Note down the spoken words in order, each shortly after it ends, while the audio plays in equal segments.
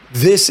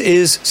This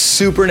is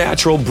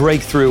Supernatural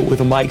Breakthrough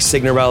with Mike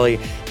Signorelli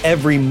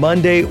every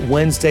Monday,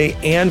 Wednesday,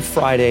 and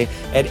Friday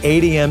at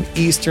 8 a.m.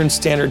 Eastern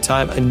Standard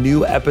Time. A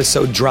new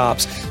episode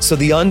drops. So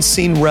the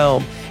unseen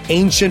realm,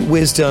 ancient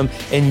wisdom,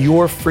 and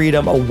your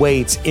freedom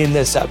awaits in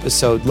this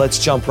episode. Let's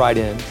jump right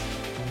in.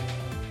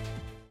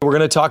 We're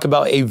going to talk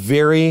about a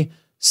very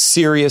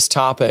serious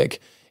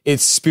topic.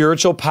 It's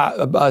spiritual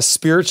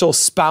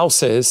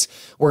spouses.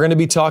 We're going to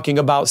be talking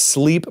about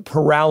sleep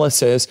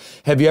paralysis.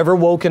 Have you ever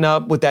woken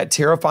up with that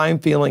terrifying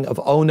feeling of,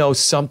 oh no,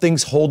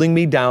 something's holding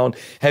me down?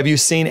 Have you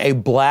seen a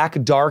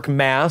black, dark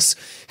mass?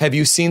 Have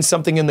you seen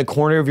something in the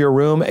corner of your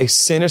room, a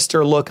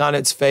sinister look on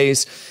its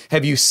face?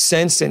 Have you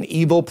sensed an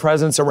evil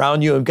presence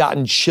around you and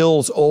gotten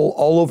chills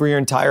all over your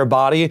entire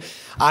body?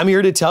 I'm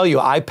here to tell you,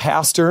 I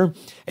pastor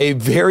a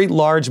very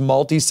large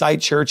multi-site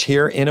church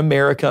here in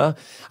America.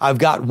 I've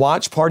got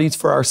watch parties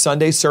for our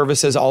Sunday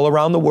services all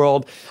around the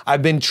world.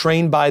 I've been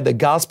trained by the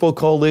Gospel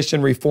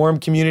Coalition Reform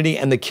community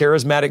and the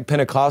Charismatic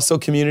Pentecostal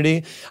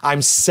community.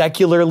 I'm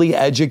secularly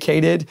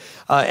educated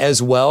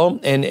as well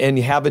and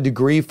have a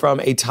degree from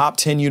a top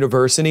 10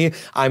 university.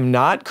 I'm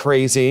not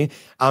crazy.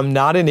 I'm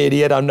not an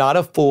idiot. I'm not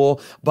a fool,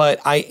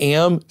 but I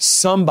am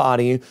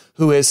somebody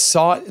who has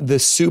sought the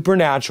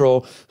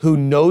supernatural, who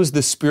knows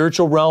the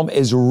spiritual realm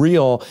is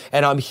real,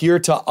 and I'm here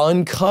to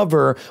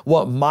uncover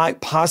what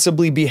might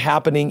possibly be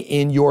happening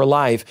in your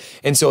life.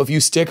 And so if you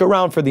stick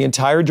around for the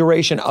entire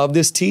duration of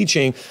this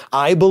teaching,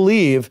 I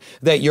believe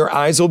that your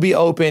eyes will be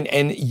open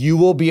and you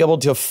will be able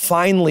to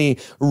finally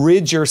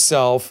rid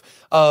yourself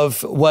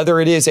of whether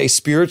it is a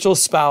spiritual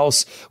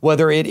spouse,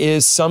 whether it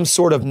is some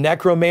sort of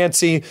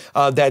necromancy,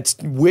 that's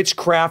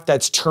witchcraft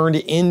that's turned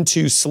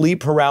into sleep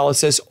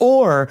paralysis,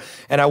 or,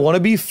 and I want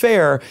to be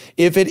fair,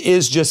 if it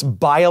is just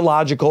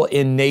biological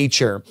in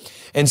nature.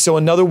 And so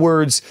in other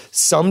words,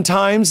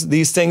 sometimes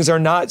these things are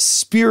not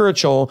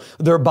spiritual,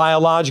 they're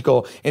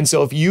biological. And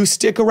so if you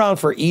stick around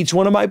for each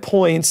one of my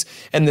points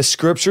and the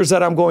scriptures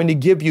that I'm going to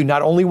give you,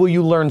 not only will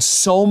you learn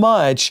so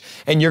much,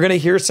 and you're going to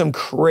hear some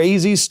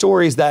crazy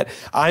stories that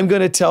I'm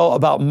going to tell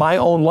about my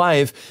own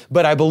life,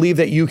 but I believe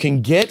that you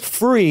can get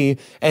free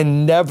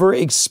and never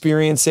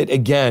experience it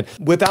again.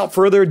 Without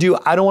further ado,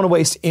 I don't want to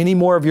waste any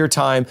more of your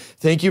time.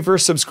 Thank you for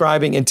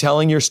subscribing and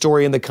telling your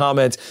story in the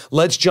comments.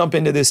 Let's jump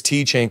into this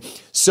teaching.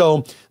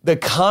 So the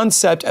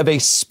concept of a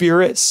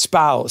spirit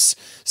spouse,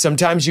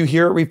 sometimes you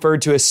hear it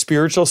referred to as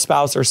spiritual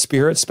spouse or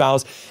spirit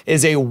spouse,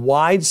 is a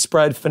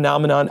widespread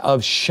phenomenon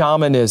of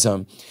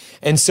shamanism.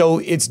 And so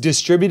it's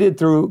distributed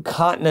through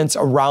continents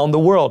around the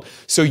world.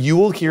 So you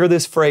will hear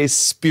this phrase,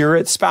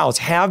 spirit spouse.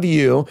 Have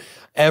you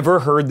ever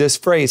heard this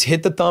phrase?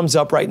 Hit the thumbs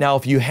up right now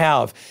if you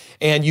have.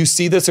 And you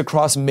see this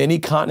across many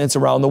continents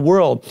around the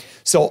world.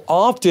 So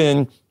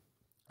often,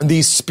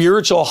 these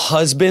spiritual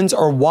husbands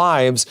or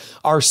wives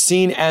are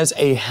seen as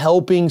a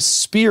helping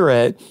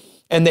spirit,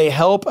 and they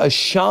help a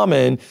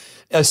shaman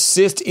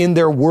assist in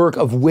their work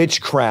of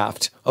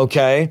witchcraft,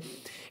 okay?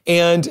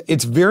 And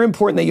it's very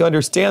important that you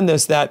understand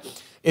this, that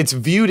it's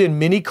viewed in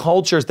many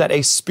cultures that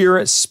a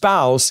spirit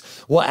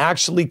spouse will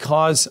actually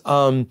cause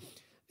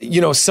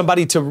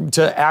somebody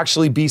to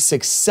actually be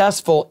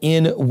successful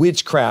in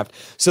witchcraft.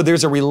 So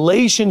there's a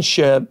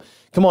relationship,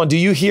 come on, do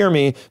you hear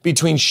me,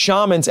 between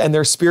shamans and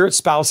their spirit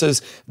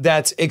spouses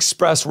that's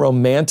expressed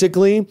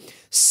romantically,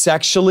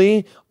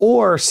 sexually,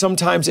 or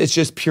sometimes it's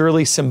just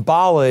purely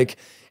symbolic.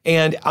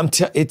 And I'm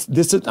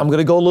going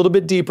to go a little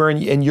bit deeper,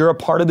 and you're a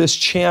part of this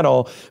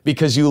channel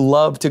because you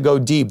love to go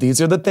deep. These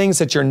are the things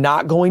that you're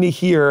not going to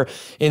hear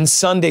in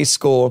Sunday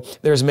school.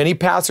 There's many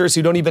pastors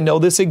who don't even know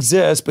this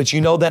exists, but you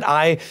know that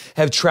I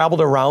have traveled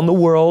around the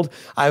world.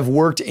 I've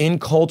worked in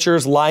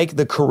cultures like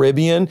the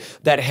Caribbean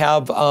that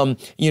have,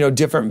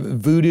 different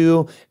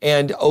voodoo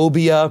and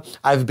obeah.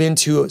 I've been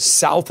to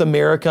South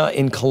America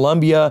in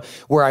Colombia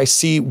where I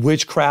see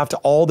witchcraft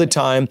all the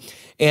time.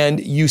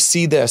 And you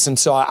see this. And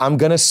so I'm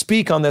going to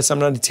speak on this. I'm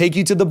going to take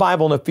you to the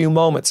Bible in a few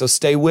moments. So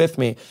stay with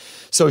me.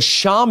 So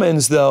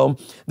shamans, though,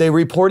 they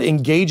report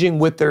engaging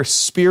with their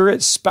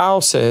spirit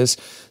spouses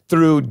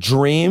through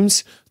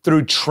dreams,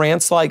 through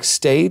trance-like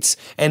states,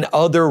 and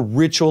other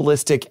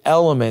ritualistic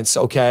elements,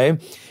 okay?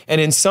 And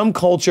in some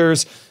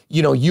cultures,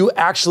 you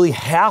actually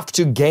have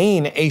to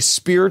gain a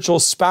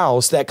spiritual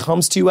spouse that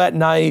comes to you at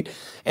night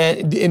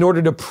and in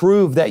order to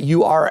prove that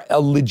you are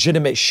a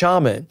legitimate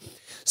shaman.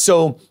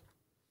 So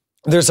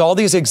there's all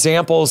these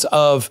examples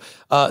of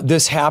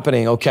this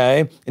happening,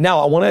 okay? Now,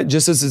 I want to,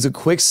 just as a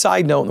quick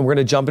side note, and we're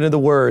going to jump into the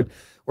Word,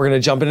 we're going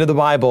to jump into the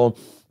Bible,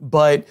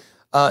 but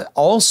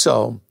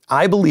also,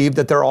 I believe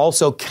that there are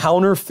also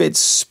counterfeit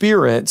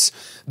spirits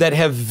that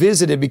have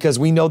visited, because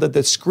we know that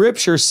the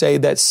scriptures say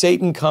that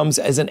Satan comes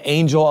as an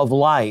angel of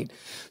light.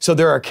 So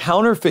there are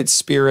counterfeit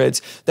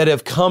spirits that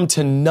have come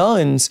to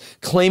nuns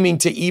claiming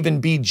to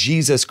even be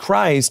Jesus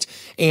Christ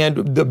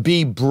and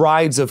be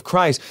brides of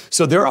Christ.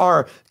 So there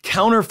are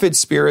counterfeit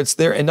spirits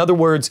there. In other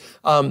words,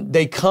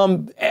 they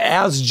come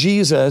as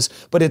Jesus,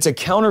 but it's a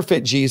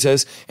counterfeit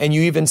Jesus. And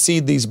you even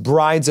see these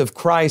brides of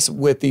Christ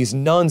with these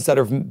nuns that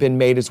have been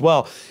made as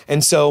well.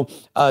 And so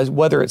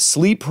whether it's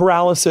sleep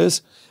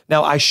paralysis,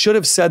 Now, I should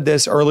have said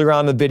this earlier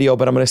on in the video,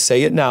 but I'm going to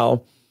say it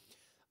now.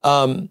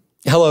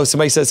 Hello,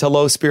 somebody says,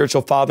 hello,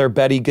 spiritual father.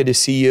 Betty, good to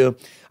see you.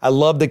 I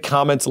love the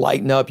comments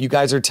lighting up. You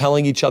guys are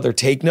telling each other,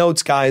 take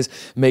notes, guys.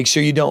 Make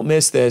sure you don't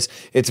miss this.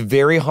 It's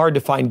very hard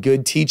to find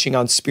good teaching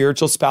on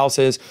spiritual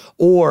spouses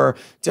or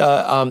to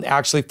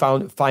actually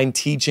find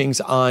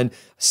teachings on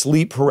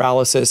sleep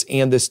paralysis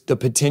and the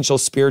potential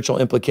spiritual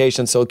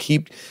implications. So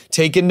keep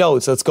taking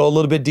notes. Let's go a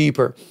little bit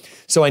deeper.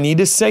 So I need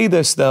to say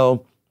this,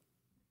 though.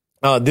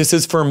 This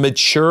is for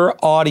mature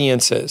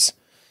audiences.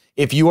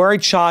 If you are a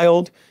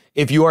child,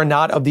 if you are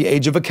not of the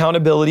age of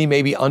accountability,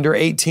 maybe under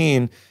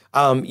 18,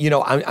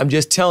 I'm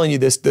just telling you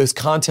this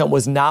content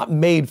was not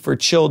made for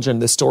children.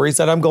 The stories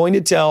that I'm going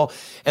to tell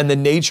and the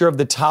nature of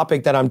the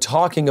topic that I'm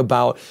talking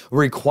about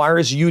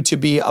requires you to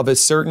be of a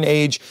certain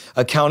age,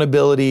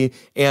 accountability,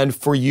 and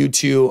for you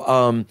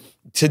to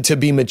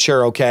be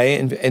mature, okay?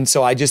 And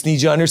so I just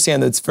need you to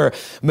understand that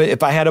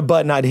if I had a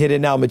button, I'd hit it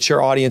now,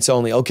 mature audience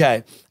only.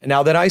 Okay, and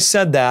now that I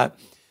said that,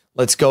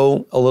 let's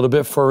go a little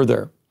bit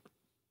further.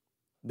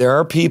 There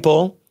are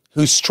people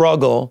who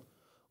struggle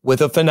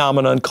with a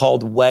phenomenon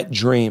called wet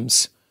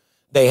dreams.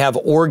 They have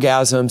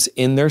orgasms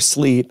in their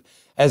sleep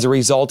as a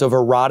result of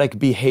erotic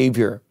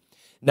behavior.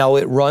 Now,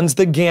 it runs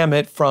the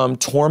gamut from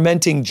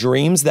tormenting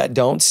dreams that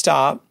don't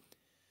stop,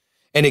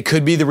 and it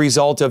could be the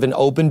result of an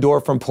open door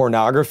from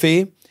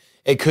pornography.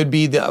 It could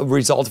be the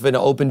result of an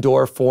open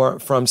door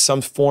from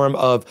some form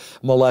of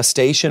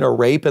molestation or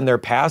rape in their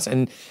past,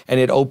 and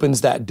it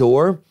opens that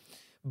door.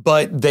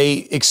 But they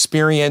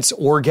experience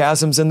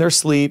orgasms in their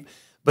sleep.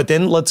 But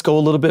then let's go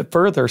a little bit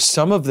further.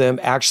 Some of them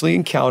actually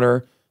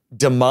encounter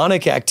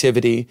demonic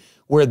activity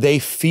where they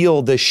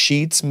feel the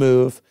sheets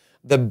move,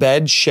 the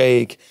bed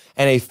shake,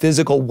 and a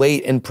physical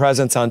weight and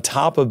presence on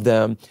top of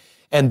them.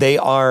 And they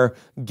are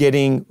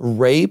getting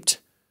raped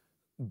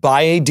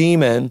by a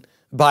demon,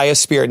 by a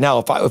spirit. Now,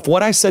 if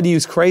what I said to you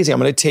is crazy, I'm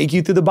going to take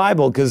you through the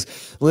Bible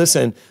because,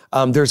 listen,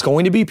 there's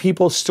going to be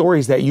people's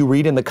stories that you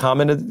read in the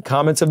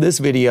comments of this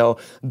video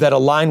that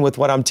align with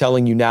what I'm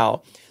telling you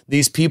now.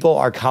 These people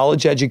are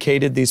college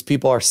educated. These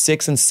people are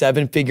 6- and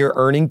 7-figure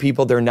earning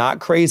people. They're not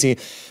crazy,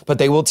 but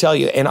they will tell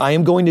you. And I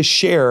am going to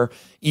share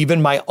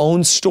even my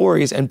own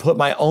stories and put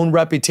my own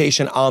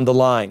reputation on the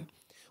line.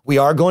 We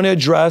are going to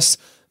address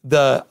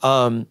the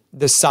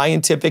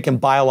scientific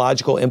and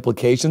biological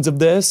implications of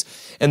this.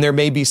 And there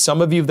may be some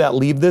of you that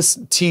leave this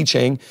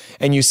teaching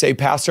and you say,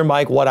 Pastor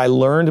Mike, what I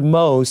learned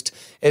most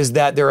is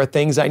that there are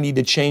things I need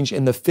to change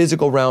in the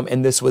physical realm,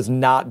 and this was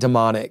not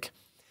demonic.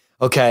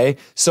 Okay,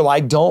 so I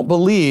don't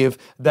believe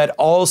that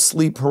all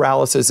sleep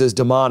paralysis is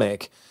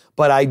demonic,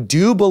 but I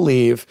do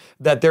believe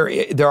that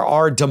there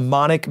are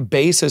demonic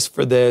bases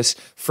for this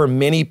for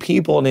many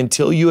people, and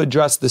until you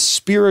address the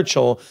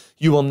spiritual,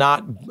 you will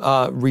not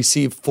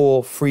receive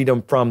full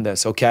freedom from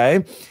this,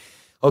 okay?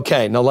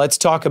 Okay, now let's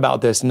talk about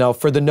this. Now,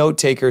 for the note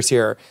takers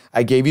here,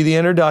 I gave you the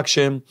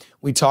introduction.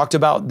 We talked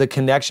about the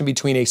connection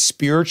between a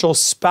spiritual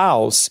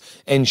spouse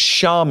and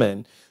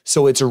shaman.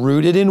 So it's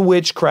rooted in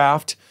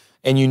witchcraft.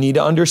 And you need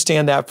to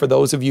understand that for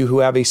those of you who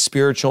have a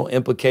spiritual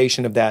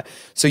implication of that.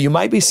 So you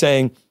might be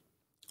saying,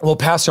 well,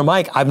 Pastor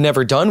Mike, I've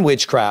never done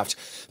witchcraft.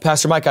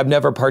 Pastor Mike, I've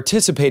never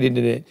participated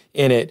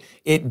in it.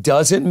 It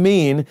doesn't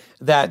mean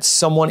that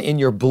someone in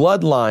your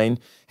bloodline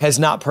has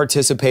not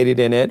participated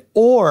in it,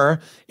 or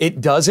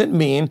it doesn't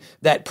mean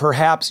that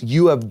perhaps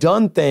you have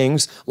done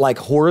things like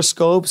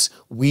horoscopes,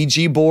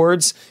 Ouija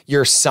boards,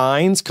 your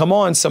signs. Come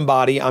on,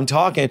 somebody, I'm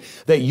talking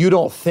that you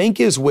don't think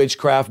is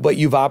witchcraft, but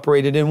you've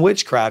operated in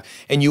witchcraft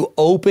and you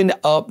open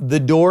up the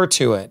door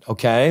to it,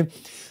 okay?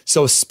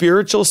 So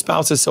spiritual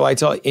spouses, so I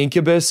tell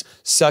incubus,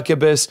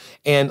 succubus,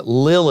 and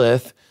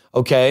Lilith,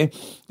 okay,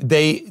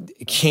 they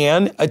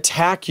can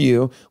attack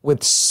you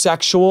with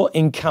sexual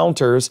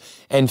encounters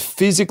and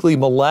physically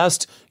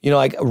molest,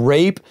 like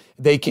rape.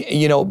 They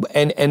can,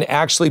 and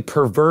actually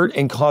pervert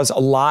and cause a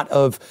lot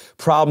of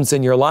problems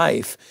in your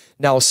life.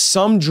 Now,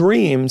 some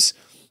dreams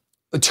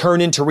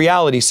turn into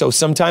reality. So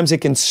sometimes it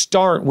can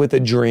start with a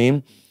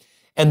dream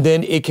and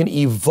then it can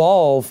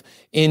evolve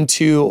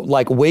into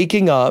like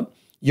waking up.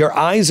 Your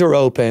eyes are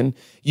open,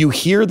 you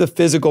hear the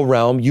physical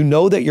realm, you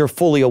know that you're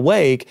fully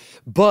awake,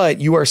 but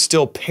you are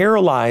still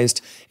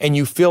paralyzed and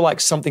you feel like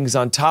something's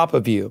on top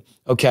of you,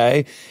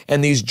 okay?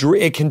 And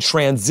it can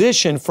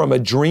transition from a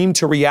dream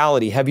to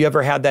reality. Have you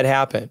ever had that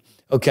happen,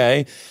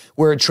 okay?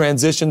 Where it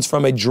transitions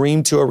from a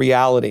dream to a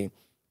reality.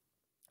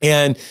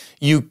 And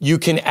you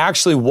can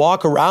actually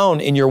walk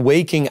around in your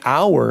waking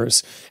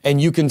hours and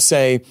you can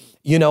say,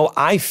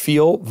 I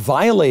feel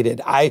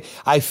violated. I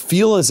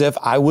feel as if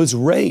I was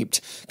raped.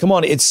 Come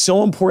on, it's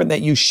so important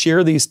that you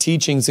share these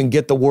teachings and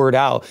get the word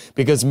out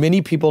because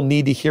many people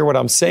need to hear what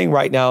I'm saying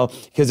right now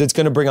because it's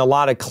going to bring a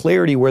lot of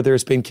clarity where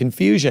there's been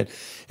confusion.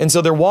 And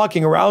so they're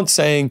walking around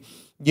saying,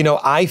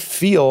 I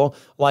feel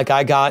like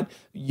I got,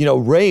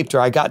 raped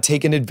or I got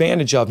taken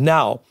advantage of.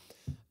 Now,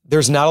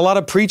 there's not a lot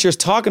of preachers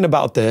talking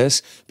about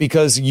this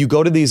because you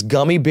go to these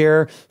gummy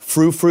bear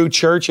frou-frou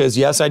churches.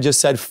 Yes, I just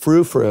said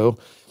frou-frou.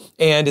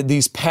 And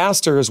these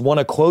pastors want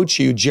to quote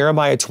you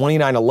Jeremiah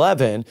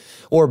 29:11,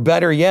 or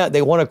better yet,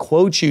 they want to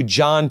quote you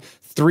John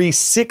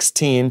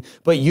 3:16,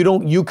 but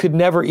you could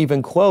never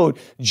even quote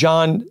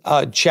John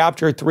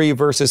chapter 3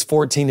 verses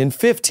 14 and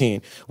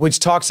 15, which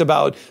talks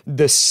about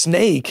the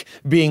snake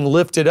being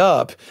lifted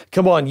up.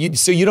 Come on,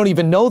 so you don't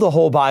even know the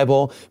whole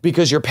Bible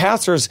because your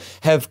pastors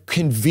have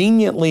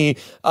conveniently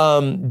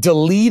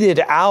deleted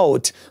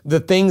out the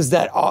things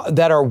that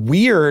are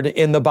weird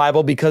in the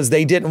Bible because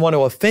they didn't want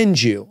to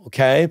offend you,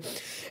 okay?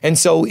 And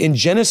so in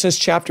Genesis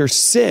chapter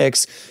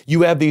 6,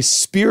 you have these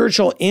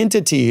spiritual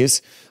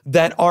entities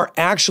that are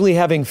actually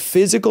having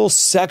physical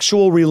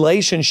sexual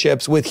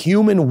relationships with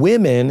human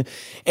women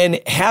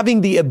and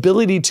having the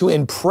ability to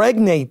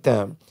impregnate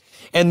them.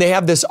 And they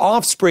have this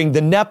offspring,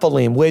 the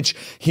Nephilim, which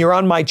here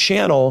on my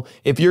channel,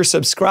 if you're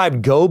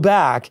subscribed, go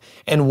back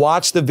and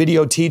watch the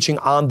video teaching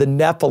on the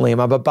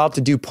Nephilim. I'm about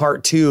to do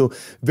part 2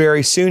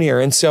 very soon here.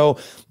 And so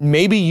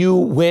maybe you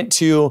went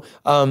to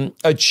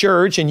a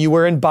church and you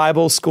were in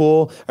Bible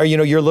school or,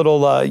 your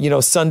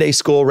little, Sunday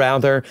school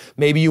rather.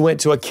 Maybe you went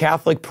to a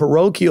Catholic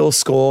parochial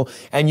school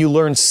and you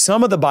learned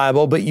some of the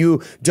Bible, but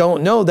you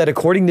don't know that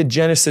according to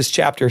Genesis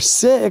chapter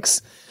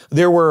 6,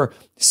 there were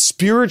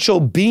spiritual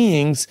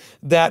beings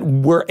that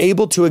were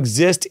able to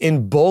exist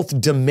in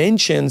both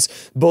dimensions,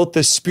 both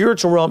the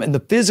spiritual realm and the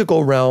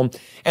physical realm,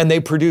 and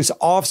they produce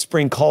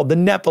offspring called the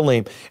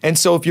Nephilim. And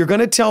so if you're going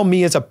to tell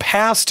me as a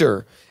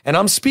pastor, and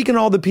I'm speaking to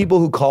all the people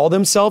who call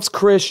themselves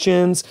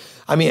Christians,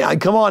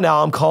 come on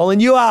now, I'm calling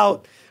you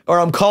out or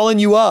I'm calling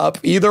you up,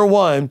 either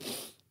one.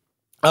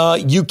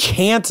 You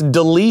can't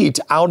delete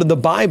out of the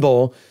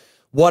Bible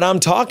what I'm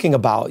talking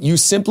about. You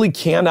simply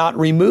cannot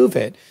remove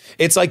it.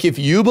 It's like if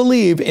you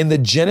believe in the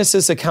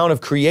Genesis account of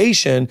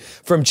creation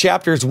from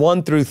chapters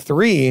 1 through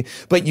 3,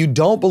 but you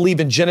don't believe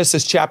in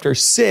Genesis chapter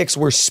 6,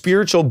 where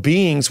spiritual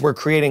beings were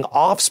creating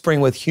offspring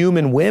with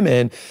human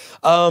women,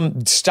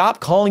 stop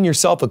calling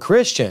yourself a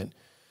Christian.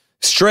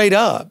 Straight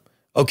up,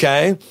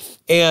 okay?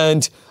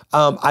 And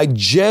I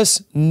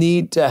just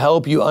need to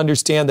help you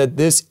understand that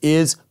this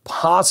is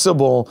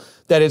possible,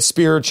 that it's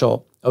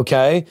spiritual,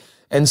 okay?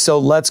 And so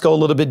let's go a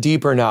little bit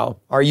deeper now.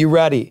 Are you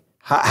ready?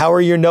 How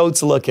are your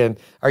notes looking?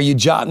 Are you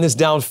jotting this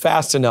down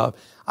fast enough?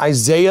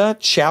 Isaiah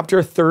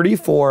chapter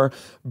 34,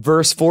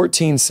 verse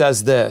 14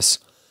 says this: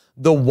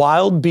 "The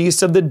wild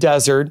beasts of the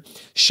desert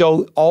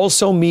shall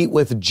also meet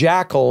with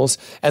jackals,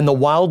 and the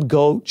wild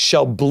goat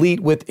shall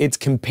bleat with its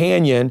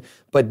companion."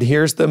 But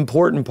here's the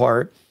important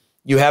part.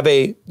 You have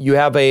a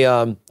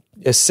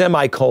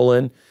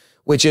semicolon,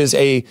 which is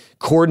a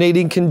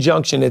coordinating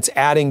conjunction. It's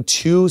adding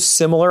two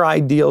similar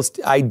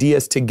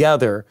ideas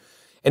together.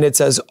 And it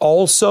says,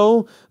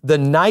 "Also the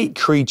night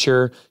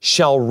creature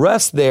shall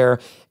rest there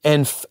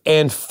and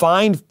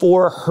find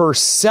for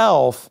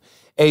herself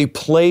a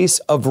place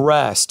of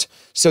rest."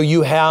 So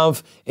you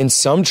have, in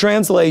some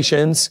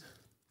translations,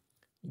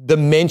 the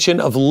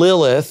mention of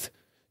Lilith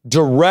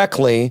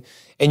directly,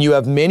 and you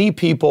have many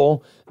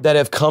people that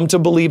have come to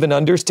believe and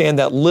understand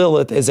that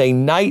Lilith is a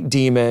night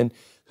demon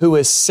who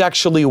is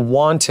sexually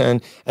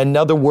wanton. In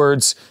other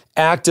words,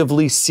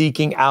 actively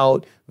seeking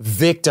out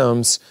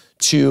victims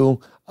to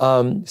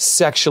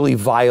sexually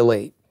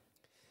violate.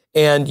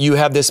 And you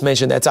have this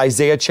mention. That's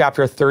Isaiah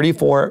chapter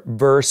 34,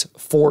 verse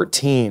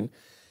 14.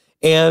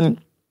 And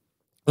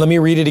let me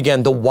read it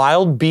again. "The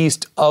wild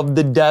beast of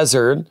the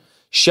desert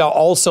shall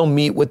also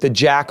meet with the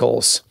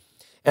jackals,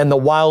 and the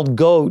wild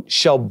goat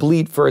shall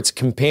bleat for its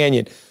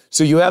companion."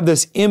 So you have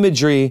this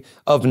imagery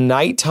of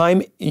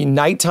nighttime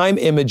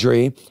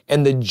imagery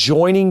and the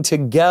joining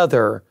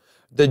together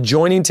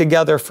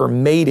for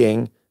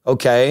mating,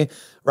 okay?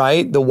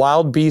 Right? "The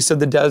wild beast of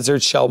the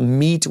desert shall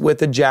meet with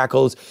the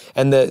jackals,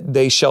 and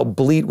they shall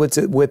bleat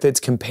with its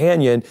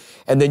companion."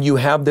 And then you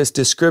have this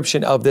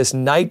description of this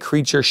night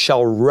creature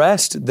shall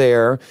rest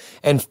there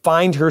and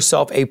find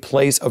herself a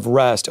place of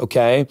rest,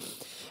 okay?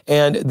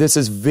 And this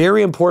is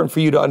very important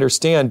for you to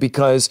understand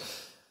because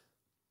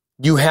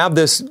you have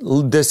this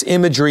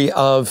imagery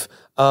of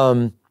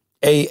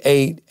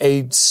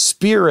a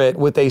spirit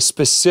with a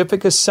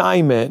specific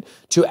assignment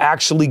to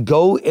actually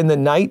go in the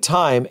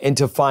nighttime and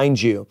to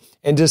find you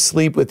and to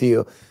sleep with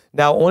you.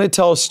 Now, I want to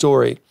tell a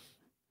story.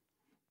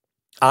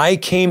 I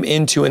came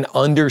into an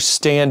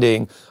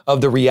understanding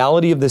of the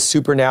reality of the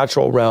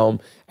supernatural realm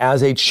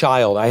as a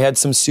child. I had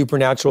some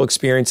supernatural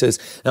experiences.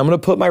 And I'm going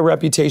to put my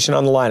reputation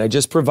on the line. I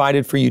just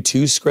provided for you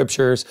 2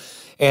 scriptures,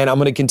 and I'm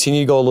going to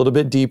continue to go a little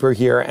bit deeper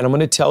here. And I'm going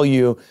to tell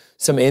you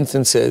some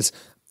instances.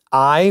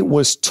 I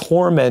was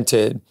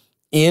tormented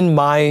in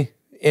my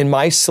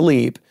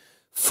sleep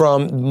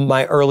from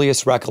my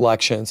earliest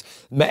recollections.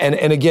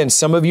 And again,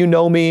 some of you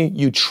know me,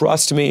 you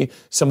trust me.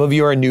 Some of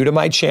you are new to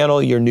my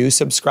channel, you're new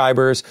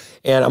subscribers,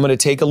 and I'm going to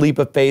take a leap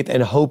of faith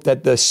and hope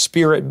that the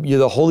Spirit,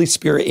 the Holy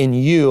Spirit in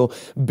you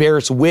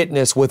bears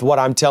witness with what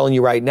I'm telling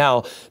you right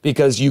now,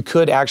 because you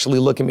could actually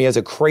look at me as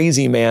a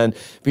crazy man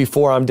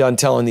before I'm done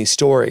telling these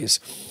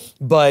stories.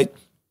 But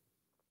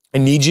I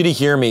need you to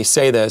hear me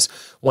say this.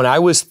 When I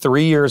was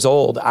 3 years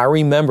old, I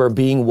remember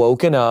being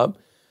woken up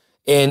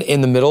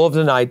in the middle of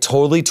the night,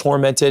 totally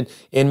tormented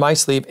in my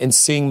sleep and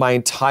seeing my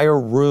entire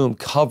room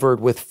covered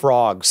with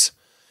frogs.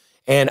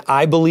 And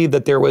I believe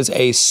that there was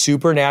a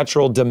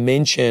supernatural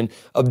dimension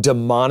of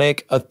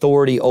demonic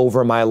authority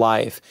over my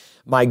life.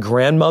 My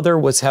grandmother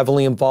was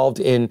heavily involved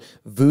in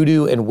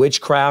voodoo and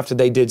witchcraft.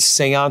 They did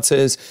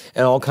seances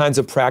and all kinds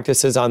of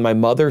practices on my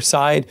mother's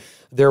side.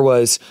 There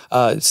was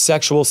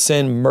sexual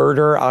sin,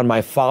 murder on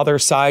my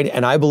father's side.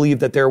 And I believe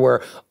that there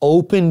were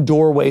open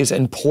doorways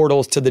and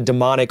portals to the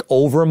demonic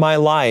over my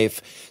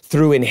life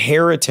through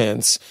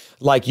inheritance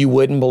like you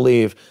wouldn't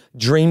believe.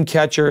 Dream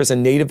catchers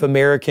and Native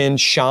American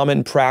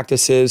shaman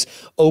practices,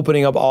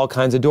 opening up all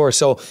kinds of doors.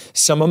 So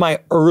some of my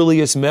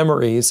earliest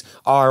memories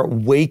are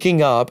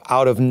waking up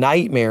out of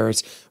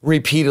nightmares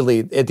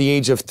repeatedly at the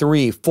age of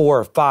 3,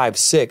 4, 5,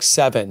 6,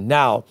 7.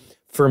 Now,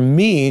 for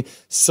me,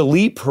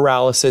 sleep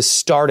paralysis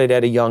started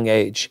at a young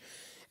age.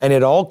 And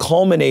it all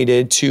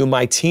culminated to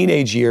my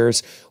teenage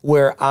years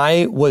where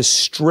I was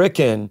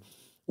stricken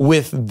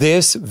with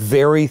this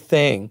very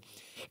thing.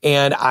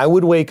 And I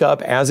would wake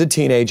up as a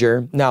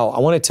teenager. Now, I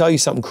want to tell you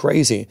something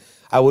crazy.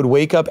 I would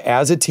wake up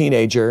as a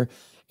teenager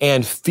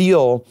and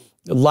feel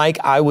like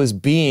I was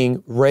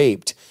being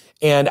raped.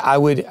 And I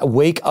would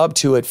wake up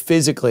to it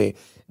physically.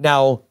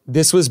 Now,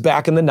 this was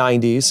back in the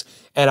 90s,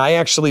 and I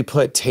actually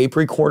put tape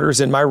recorders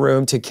in my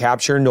room to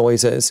capture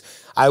noises.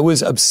 I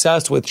was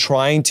obsessed with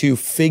trying to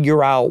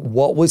figure out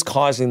what was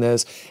causing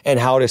this and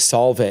how to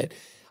solve it.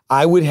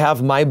 I would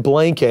have my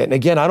blanket. And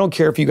again, I don't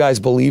care if you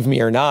guys believe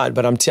me or not,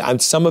 but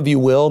some of you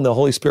will, and the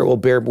Holy Spirit will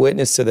bear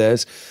witness to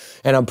this.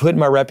 And I'm putting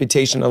my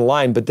reputation on the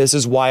line, but this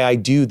is why I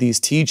do these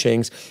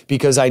teachings,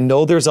 because I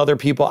know there's other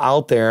people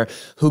out there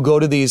who go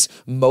to these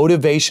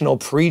motivational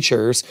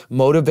preachers,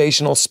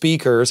 motivational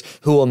speakers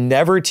who will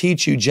never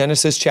teach you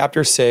Genesis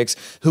chapter 6,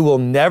 who will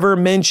never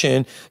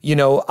mention,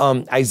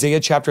 Isaiah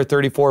chapter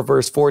 34,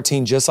 verse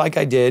 14, just like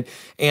I did.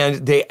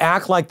 And they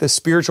act like the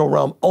spiritual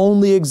realm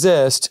only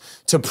exists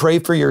to pray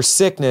for your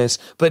sickness,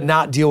 but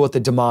not deal with the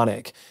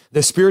demonic.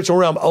 The spiritual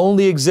realm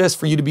only exists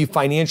for you to be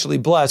financially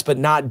blessed, but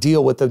not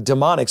deal with the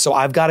demonic. So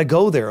I've got to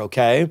go there,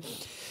 okay?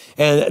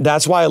 And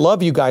that's why I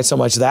love you guys so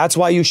much. That's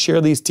why you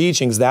share these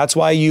teachings. That's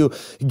why you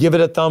give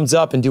it a thumbs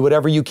up and do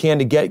whatever you can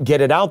to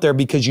get it out there,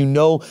 because you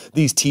know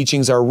these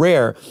teachings are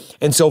rare.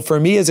 And so for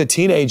me as a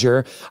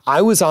teenager,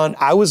 I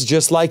was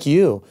just like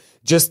you.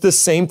 Just the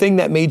same thing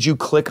that made you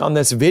click on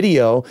this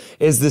video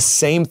is the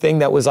same thing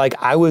that was like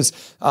I was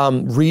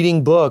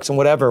reading books and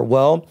whatever.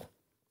 Well,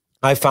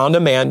 I found a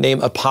man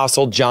named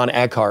Apostle John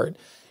Eckhart,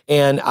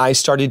 and I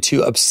started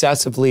to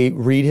obsessively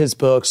read his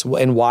books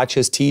and watch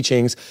his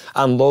teachings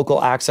on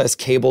local access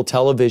cable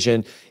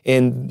television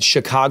in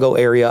Chicago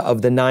area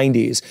of the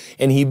 90s.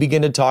 And he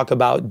began to talk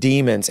about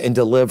demons and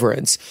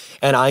deliverance.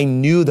 And I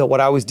knew that what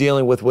I was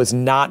dealing with was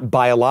not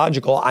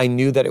biological. I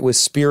knew that it was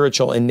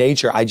spiritual in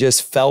nature. I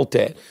just felt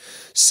it.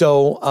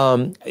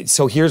 So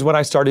here's what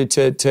I started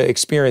to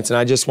experience. And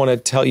I just want to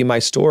tell you my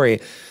story.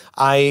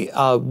 I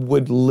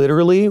would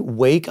literally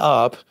wake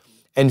up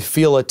and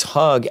feel a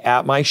tug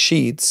at my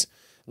sheets,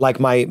 like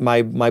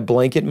my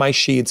blanket, my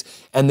sheets.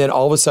 And then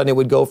all of a sudden it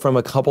would go from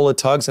a couple of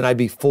tugs and I'd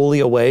be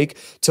fully awake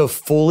to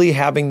fully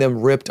having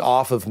them ripped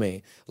off of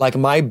me. Like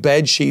my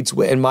bed sheets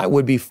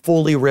would be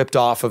fully ripped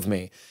off of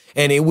me.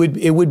 And it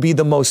would be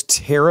the most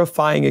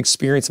terrifying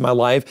experience in my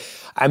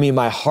life. I mean,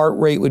 my heart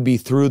rate would be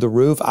through the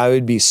roof. I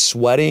would be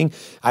sweating.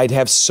 I'd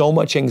have so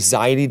much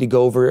anxiety to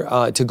go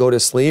to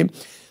sleep.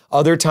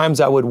 Other times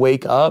I would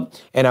wake up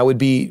and I would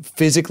be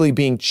physically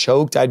being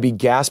choked. I'd be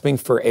gasping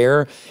for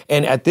air.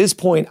 And at this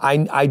point,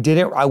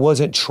 I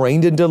wasn't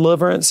trained in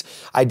deliverance.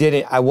 I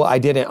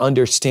didn't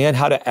understand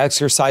how to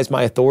exercise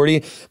my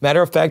authority.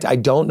 Matter of fact, I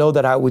don't know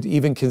that I would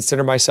even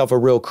consider myself a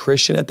real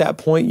Christian at that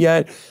point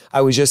yet.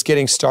 I was just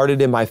getting started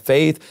in my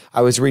faith.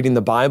 I was reading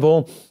the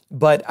Bible.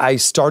 But I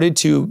started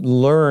to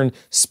learn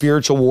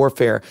spiritual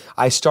warfare.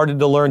 I started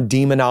to learn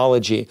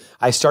demonology.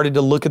 I started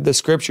to look at the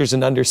scriptures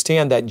and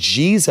understand that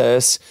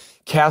Jesus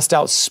cast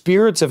out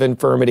spirits of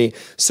infirmity.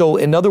 So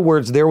in other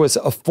words, there was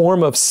a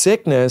form of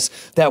sickness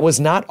that was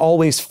not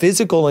always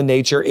physical in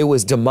nature. It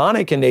was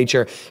demonic in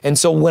nature. And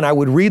so when I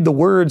would read the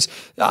words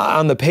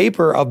on the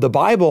paper of the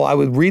Bible, I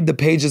would read the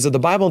pages of the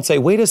Bible and say,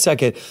 wait a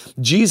second,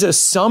 Jesus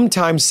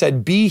sometimes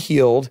said, be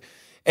healed.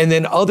 And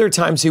then other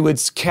times he would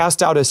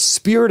cast out a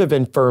spirit of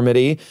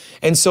infirmity.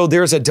 And so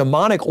there's a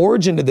demonic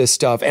origin to this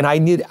stuff. And I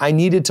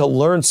needed to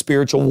learn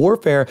spiritual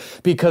warfare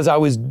because I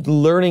was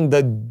learning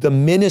the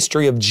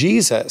ministry of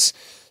Jesus.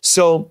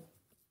 So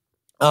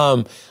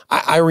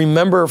I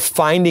remember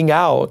finding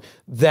out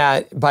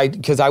that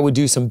because I would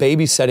do some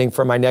babysitting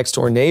for my next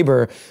door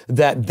neighbor,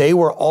 that they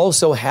were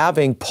also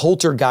having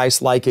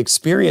poltergeist-like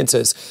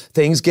experiences,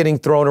 things getting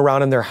thrown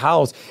around in their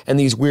house and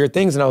these weird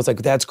things. And I was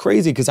like, that's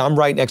crazy because I'm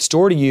right next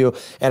door to you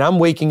and I'm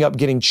waking up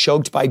getting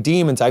choked by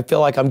demons. I feel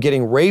like I'm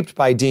getting raped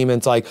by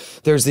demons. Like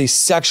there's these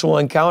sexual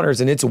encounters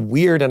and it's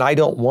weird and I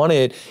don't want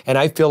it. And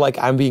I feel like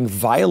I'm being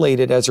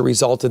violated as a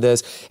result of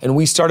this. And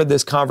we started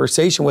this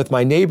conversation with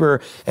my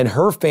neighbor and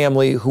her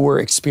family who were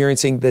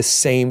experiencing the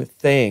same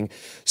thing.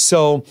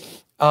 So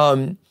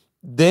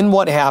then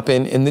what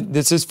happened, and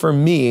this is for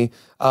me,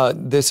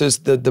 this is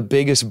the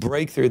biggest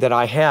breakthrough that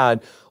I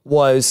had,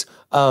 was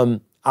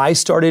I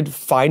started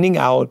finding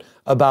out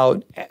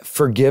about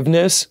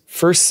forgiveness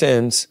for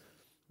sins,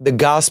 the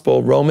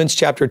gospel, Romans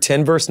chapter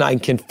 10, verse 9,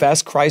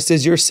 confess Christ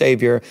as your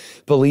Savior,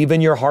 believe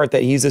in your heart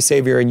that He's a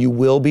Savior, and you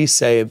will be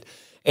saved.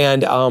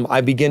 And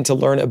I began to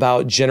learn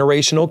about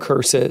generational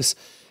curses,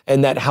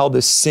 and that how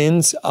the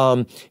sins,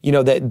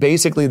 that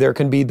basically there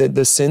can be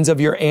the sins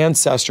of your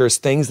ancestors,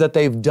 things that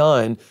they've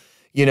done,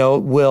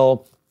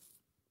 will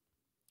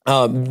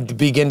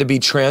begin to be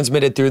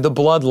transmitted through the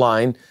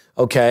bloodline.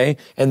 Okay.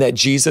 And that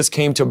Jesus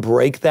came to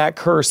break that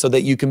curse so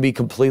that you can be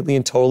completely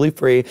and totally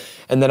free.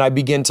 And then I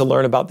begin to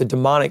learn about the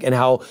demonic and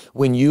how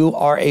when you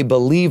are a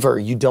believer,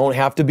 you don't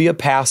have to be a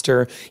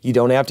pastor. You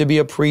don't have to be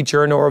a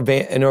preacher nor an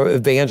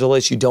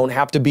evangelist. You don't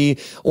have to be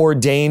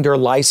ordained or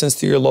licensed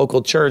through your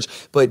local church.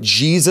 But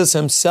Jesus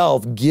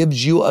Himself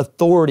gives you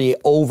authority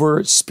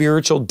over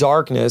spiritual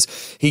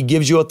darkness. He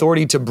gives you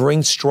authority to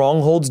bring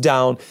strongholds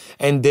down.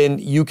 And then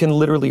you can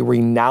literally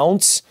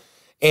renounce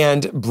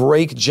and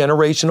break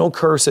generational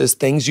curses,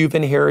 things you've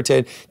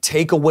inherited,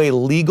 take away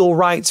legal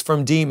rights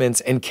from demons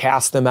and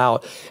cast them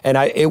out. And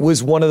it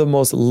was one of the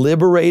most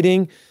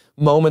liberating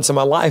moments of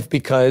my life,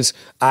 because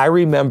I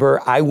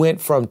remember I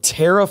went from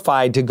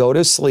terrified to go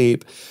to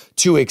sleep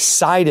to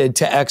excited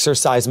to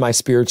exercise my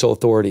spiritual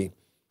authority.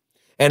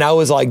 And I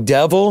was like,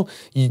 devil,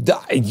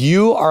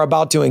 you are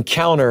about to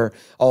encounter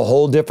a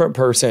whole different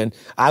person.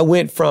 I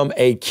went from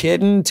a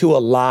kitten to a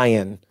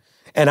lion.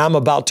 And I'm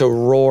about to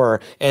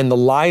roar, and the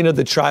Lion of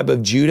the tribe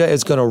of Judah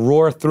is going to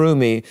roar through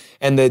me.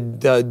 And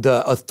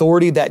the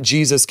authority that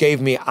Jesus gave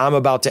me, I'm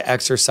about to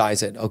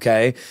exercise it.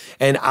 Okay.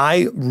 And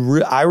I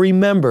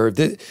remember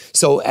that.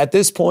 So at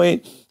this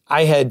point,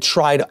 I had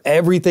tried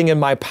everything in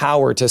my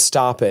power to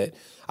stop it.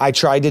 I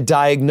tried to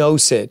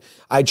diagnose it.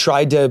 I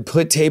tried to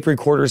put tape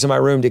recorders in my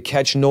room to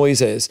catch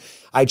noises.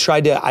 I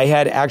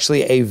had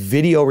actually a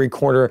video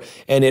recorder,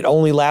 and it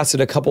only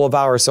lasted a couple of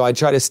hours. So I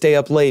tried to stay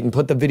up late and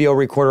put the video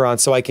recorder on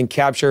so I can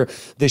capture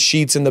the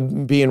sheets and the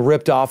being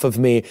ripped off of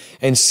me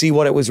and see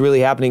what it was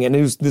really happening. And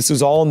this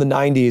was all in the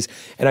 90s.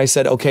 And I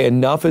said, okay,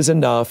 enough is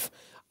enough.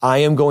 I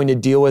am going to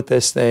deal with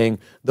this thing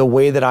the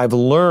way that I've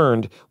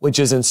learned, which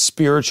is in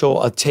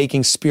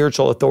taking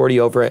spiritual authority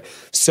over it.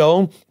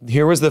 So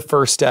here was the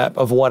first step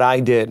of what I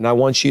did. And I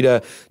want you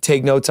to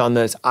take notes on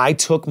this. I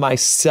took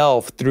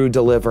myself through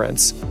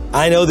deliverance.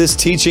 I know this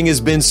teaching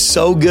has been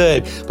so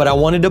good, but I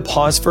wanted to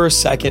pause for a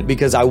second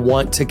because I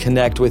want to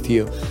connect with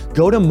you.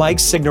 Go to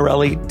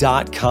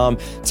MikeSignorelli.com.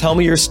 Tell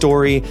me your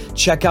story.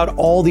 Check out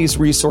all these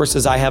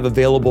resources I have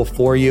available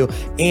for you.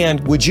 And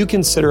would you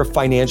consider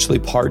financially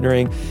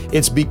partnering?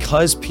 It's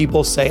because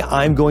people say,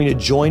 I'm going to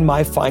join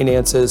my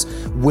finances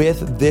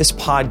with this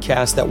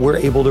podcast that we're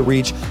able to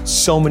reach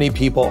so many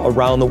people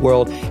around the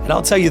world. And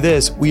I'll tell you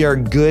this, we are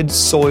good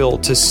soil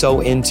to sow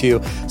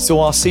into. So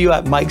I'll see you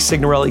at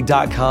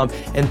MikeSignorelli.com,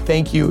 and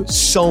thank you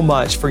so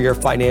much for your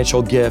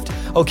financial gift.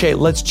 Okay,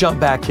 let's jump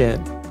back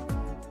in.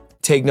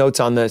 Take notes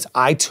on this.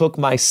 I took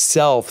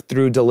myself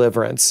through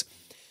deliverance.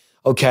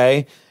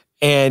 Okay.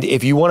 And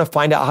if you want to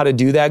find out how to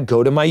do that,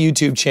 go to my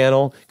YouTube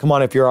channel. Come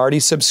on, if you're already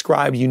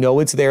subscribed, you know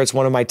it's there. It's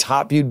one of my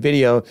top viewed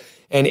videos,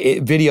 and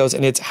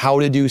it's how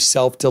to do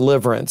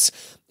self-deliverance.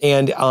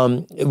 And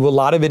a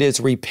lot of it is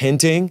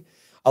repenting,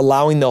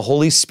 allowing the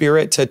Holy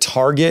Spirit to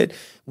target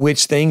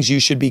which things you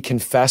should be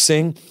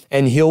confessing,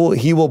 and He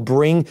will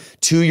bring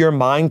to your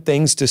mind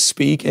things to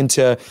speak and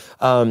to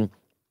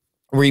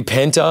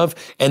repent of,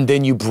 and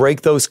then you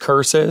break those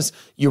curses,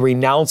 you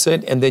renounce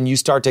it, and then you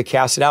start to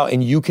cast it out,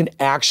 and you can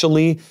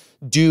actually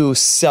do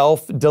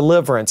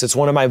self-deliverance. It's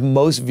one of my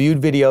most viewed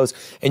videos,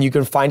 and you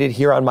can find it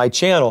here on my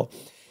channel.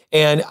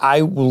 And I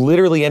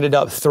literally ended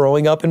up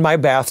throwing up in my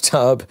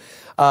bathtub.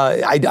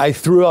 I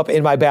threw up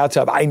in my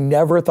bathtub. I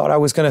never thought I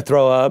was going to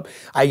throw up.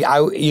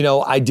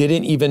 I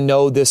didn't even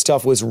know this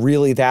stuff was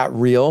really that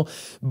real,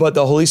 but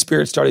the Holy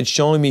Spirit started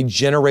showing me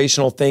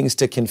generational things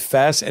to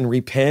confess and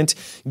repent,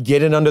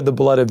 get it under the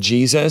blood of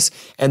Jesus.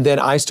 And then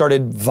I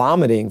started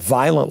vomiting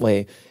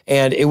violently.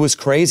 And it was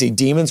crazy.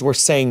 Demons were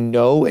saying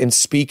no and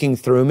speaking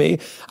through me.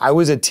 I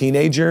was a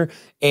teenager,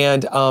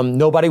 and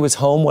nobody was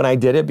home when I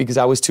did it because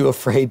I was too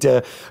afraid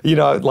to,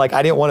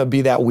 I didn't want to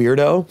be that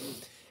weirdo.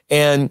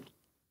 And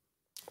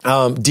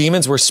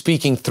demons were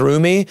speaking through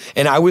me,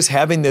 and I was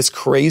having this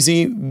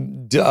crazy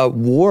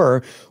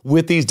war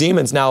with these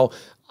demons. Now,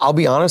 I'll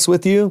be honest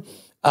with you,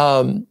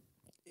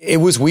 it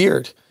was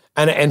weird.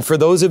 And for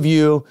those of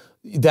you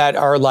that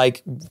are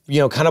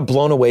kind of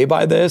blown away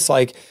by this,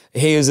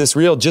 hey, is this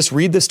real? Just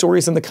read the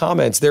stories in the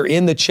comments. They're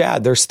in the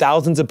chat. There's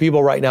thousands of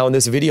people right now in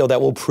this video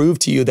that will prove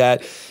to you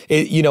that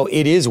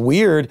it is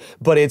weird,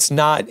 but it's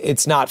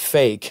not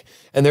fake.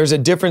 And there's a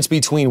difference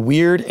between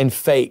weird and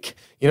fake.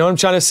 You know what I'm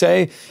trying to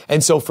say?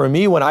 And so for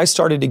me, when I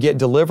started to get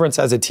deliverance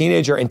as a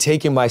teenager and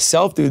taking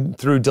myself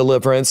through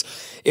deliverance,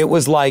 it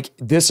was like,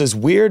 this is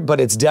weird,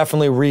 but it's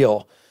definitely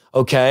real.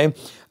 Okay.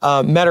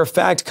 Matter of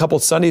fact, a couple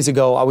Sundays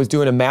ago, I was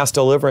doing a mass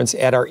deliverance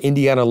at our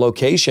Indiana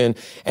location,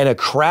 and a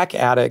crack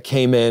addict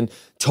came in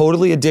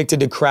totally addicted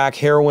to crack,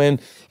 heroin,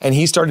 and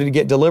he started to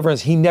get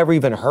deliverance. He never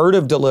even heard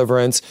of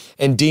deliverance,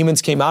 and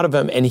demons came out of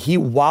him. And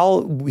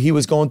while he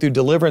was going through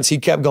deliverance, he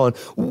kept going,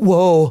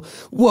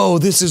 whoa,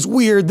 this is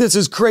weird. This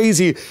is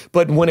crazy.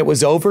 But when it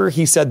was over,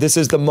 he said, this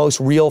is the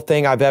most real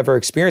thing I've ever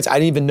experienced. I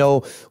didn't even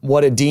know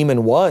what a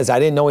demon was. I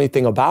didn't know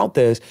anything about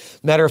this.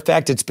 Matter of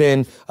fact, it's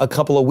been a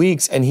couple of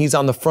weeks and he's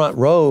on the front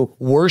row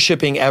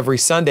worshiping every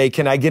Sunday.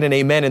 Can I get an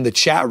amen in the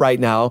chat right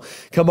now?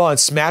 Come on,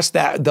 smash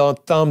the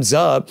thumbs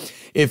up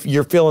if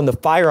you're feeling the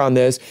fire on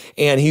this.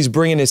 And he's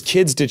bringing his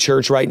kids to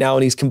church right now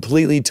and he's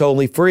completely,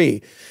 totally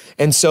free.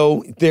 And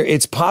so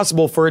it's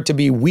possible for it to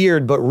be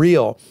weird, but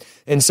real.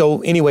 And so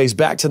anyways,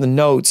 back to the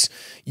notes,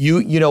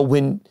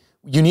 when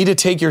you need to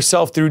take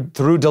yourself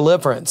through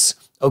deliverance,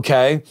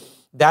 okay?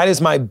 That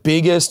is my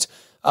biggest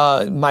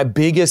item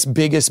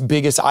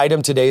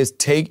today is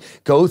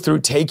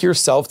take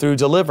yourself through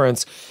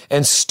deliverance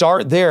and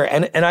start there.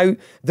 And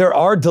there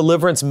are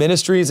deliverance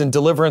ministries and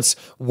deliverance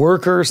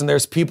workers, and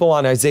there's people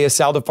on Isaiah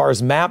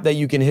Saldifar's map that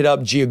you can hit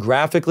up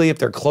geographically if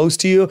they're close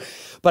to you.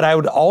 But I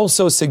would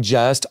also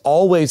suggest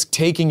always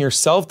taking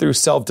yourself through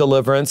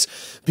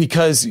self-deliverance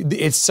because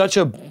it's such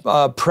a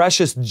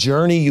precious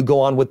journey you go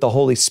on with the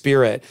Holy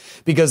Spirit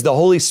because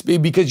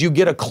you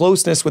get a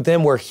closeness with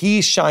him where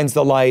he shines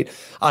the light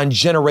on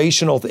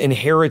generational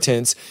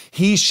inheritance.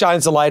 He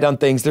shines the light on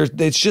things.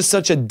 It's just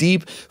such a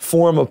deep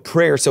form of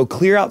prayer. So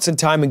clear out some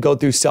time and go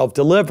through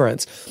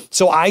self-deliverance.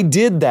 So I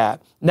did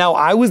that. Now,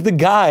 I was the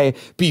guy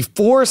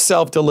before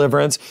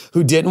self-deliverance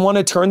who didn't want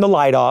to turn the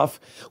light off,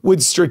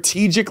 would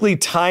strategically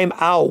time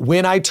out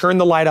when I turned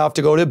the light off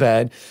to go to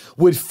bed,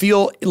 would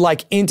feel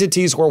like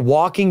entities were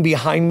walking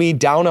behind me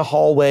down a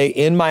hallway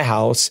in my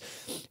house.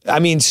 I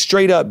mean,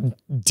 straight up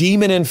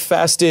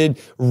demon-infested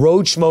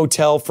roach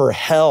motel for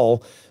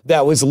hell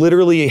that was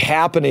literally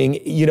happening,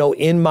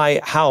 in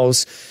my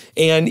house.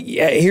 And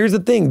here's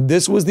the thing.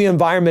 This was the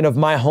environment of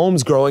my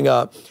homes growing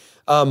up.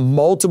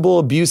 Multiple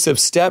abusive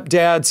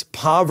stepdads,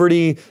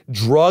 poverty,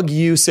 drug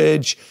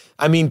usage.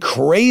 I mean,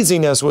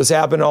 craziness was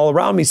happening all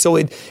around me. So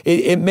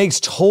it makes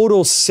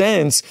total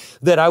sense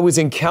that I was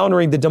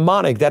encountering the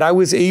demonic, that I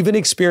was even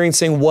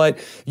experiencing what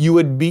you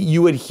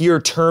would hear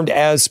termed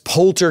as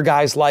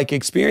poltergeist-like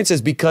experiences,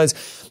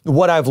 because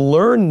what I've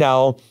learned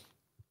now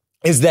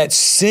is that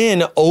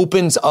sin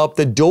opens up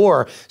the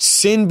door.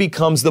 Sin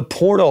becomes the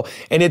portal.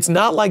 And it's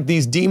not like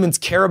these demons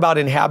care about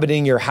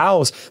inhabiting your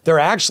house. They're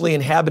actually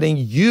inhabiting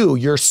you,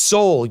 your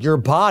soul, your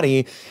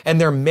body,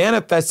 and they're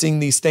manifesting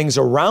these things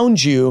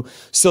around you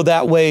so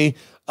that way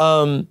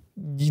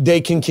they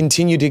can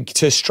continue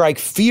to strike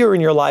fear in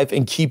your life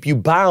and keep you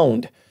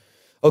bound.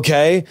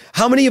 Okay.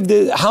 How many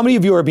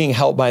of you are being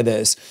helped by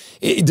this?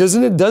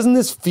 Doesn't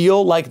this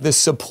feel like the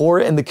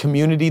support and the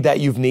community that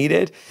you've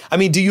needed? I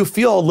mean, do you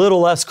feel a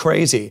little less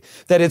crazy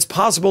that it's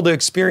possible to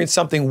experience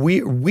something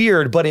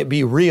weird, but it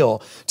be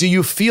real? Do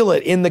you feel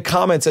it in the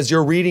comments as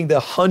you're reading the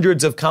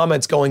hundreds of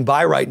comments going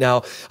by right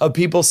now of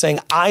people saying,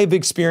 I've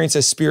experienced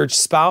a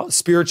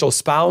spiritual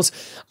spouse.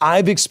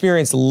 I've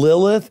experienced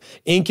Lilith,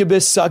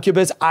 incubus,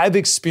 succubus. I've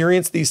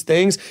experienced these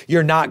things.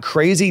 You're not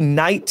crazy.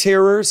 Night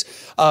terrors,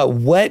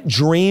 wet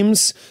dreams,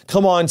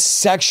 come on,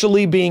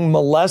 sexually being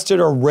molested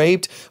or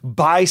raped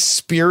by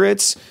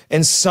spirits.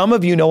 And some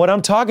of you know what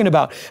I'm talking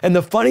about. And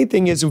the funny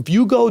thing is, if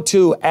you go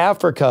to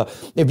Africa,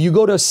 if you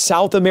go to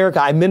South America,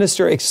 I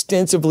minister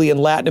extensively in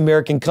Latin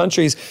American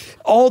countries,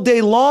 all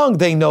day long,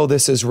 they know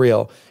this is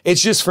real.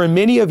 It's just for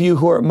many of you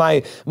who are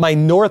my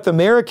North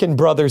American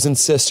brothers and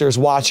sisters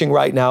watching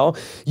right now,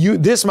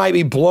 this might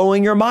be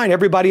blowing your mind.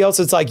 Everybody else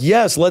is like,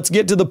 yes, let's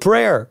get to the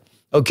prayer.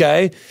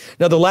 Okay.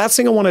 Now, the last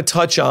thing I want to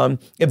touch on,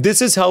 if this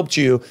has helped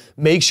you,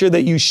 make sure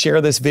that you share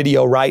this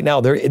video right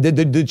now.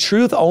 The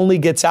truth only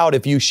gets out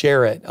if you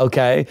share it.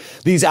 Okay.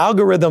 These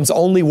algorithms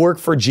only work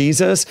for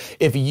Jesus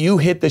if you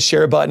hit the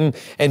share button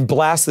and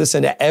blast this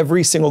into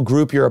every single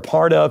group you're a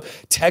part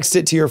of, text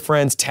it to your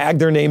friends, tag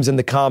their names in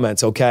the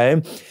comments. Okay.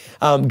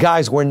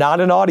 Guys, we're not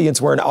an audience,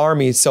 we're an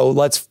army. So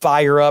let's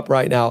fire up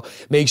right now.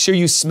 Make sure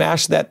you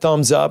smash that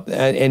thumbs up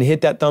and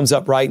hit that thumbs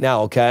up right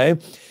now. Okay.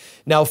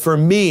 Now, for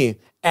me,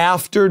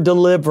 after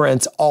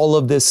deliverance, all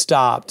of this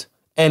stopped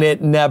and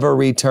it never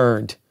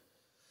returned.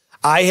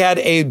 I had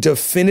a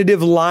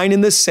definitive line in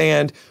the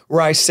sand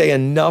where I say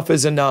enough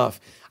is enough.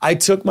 I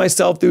took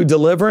myself through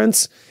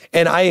deliverance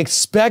and I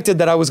expected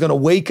that I was going to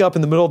wake up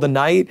in the middle of the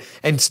night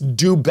and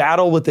do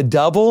battle with the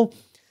devil.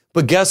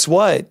 But guess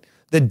what?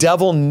 The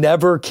devil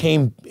never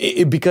came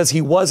because he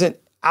wasn't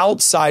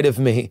outside of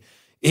me.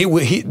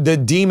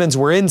 The demons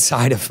were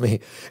inside of me.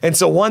 And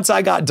so once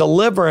I got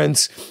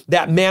deliverance,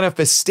 that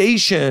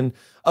manifestation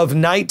of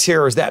night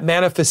terrors, that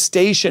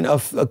manifestation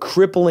of a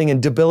crippling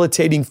and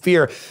debilitating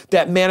fear,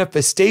 that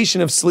manifestation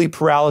of sleep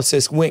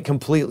paralysis went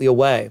completely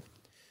away.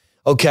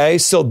 Okay,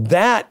 so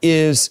that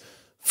is,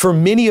 for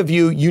many of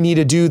you, you need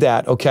to do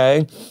that,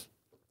 okay?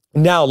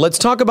 Now, let's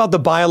talk about the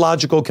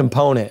biological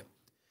component.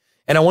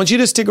 And I want you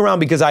to stick around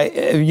because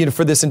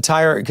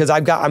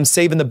I'm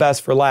saving the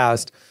best for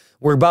last.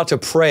 We're about to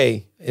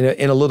pray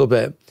in a little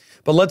bit.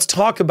 But let's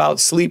talk about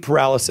sleep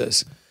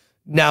paralysis.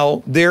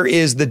 Now, there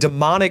is the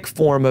demonic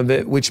form of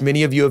it, which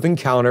many of you have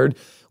encountered,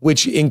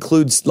 which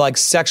includes like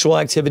sexual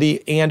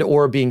activity and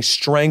or being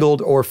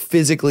strangled or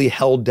physically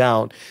held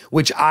down,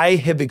 which I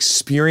have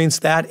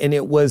experienced that, and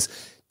it was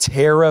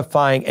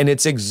terrifying and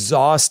it's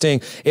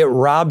exhausting. It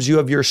robs you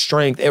of your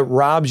strength. It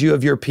robs you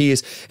of your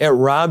peace. It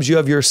robs you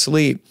of your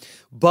sleep.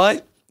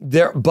 But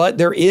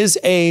there is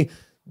a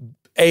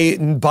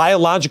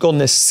biological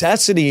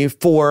necessity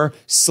for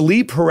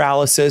sleep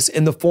paralysis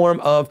in the form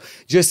of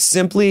just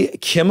simply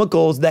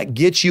chemicals that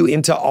get you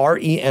into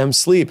REM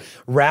sleep,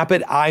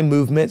 rapid eye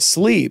movement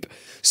sleep.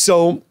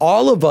 So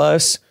all of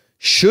us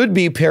should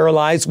be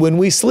paralyzed when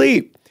we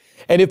sleep.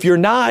 And if you're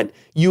not,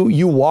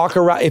 you walk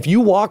around. If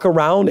you walk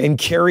around and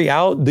carry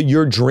out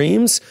your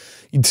dreams,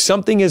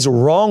 something is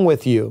wrong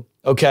with you.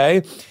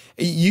 Okay,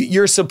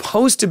 you're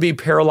supposed to be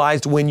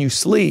paralyzed when you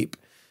sleep.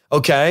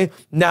 Okay,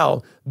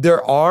 now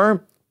there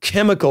are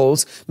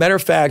chemicals. Matter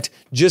of fact,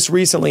 just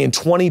recently in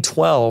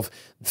 2012,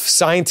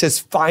 scientists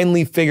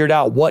finally figured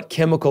out what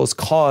chemicals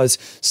cause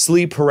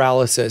sleep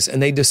paralysis,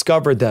 and they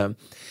discovered them.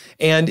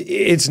 And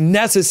it's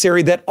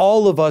necessary that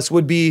all of us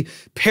would be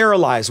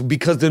paralyzed,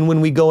 because then when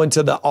we go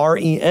into the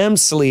REM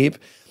sleep,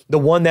 the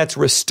one that's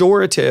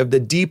restorative, the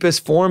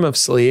deepest form of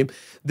sleep,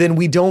 then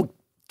we don't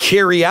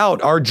carry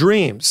out our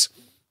dreams.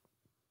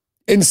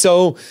 And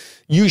so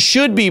you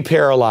should be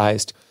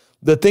paralyzed.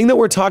 The thing that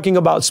we're talking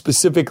about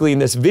specifically in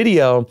this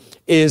video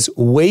is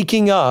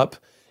waking up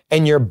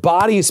and your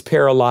body's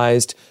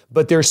paralyzed,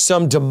 but there's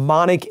some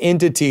demonic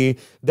entity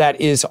that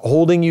is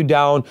holding you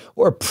down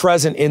or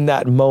present in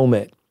that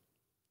moment.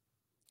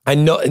 I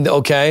know,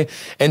 okay?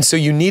 And so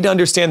you need to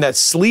understand that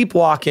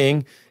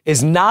sleepwalking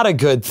is not a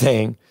good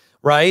thing,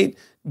 right?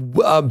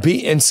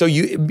 And so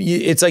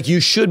it's like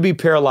you should be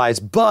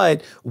paralyzed,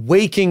 but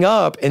waking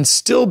up and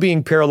still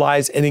being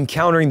paralyzed and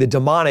encountering the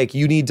demonic,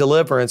 you need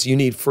deliverance, you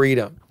need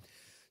freedom.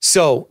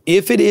 So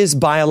if it is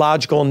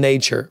biological in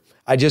nature,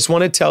 I just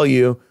want to tell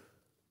you,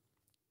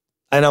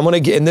 and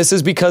and this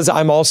is because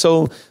I'm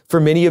also, for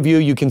many of you,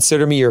 you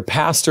consider me your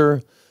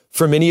pastor.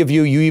 For many of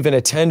you, you even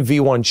attend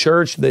V1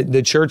 Church,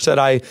 the church that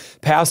I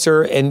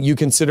pastor, and you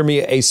consider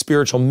me a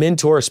spiritual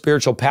mentor, a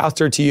spiritual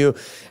pastor to you,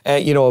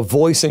 a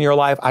voice in your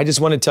life. I just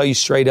want to tell you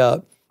straight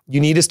up,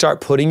 you need to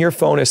start putting your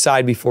phone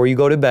aside before you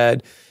go to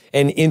bed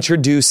and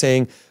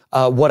introducing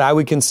what I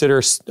would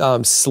consider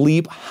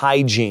sleep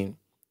hygiene.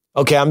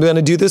 Okay, I'm going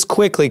to do this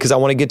quickly because I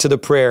want to get to the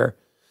prayer.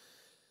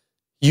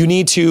 You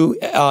need to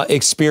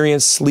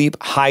experience sleep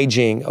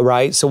hygiene,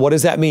 right? So what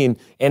does that mean?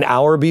 An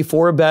hour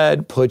before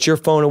bed, put your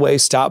phone away.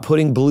 Stop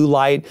putting blue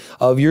light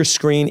of your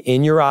screen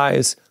in your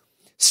eyes.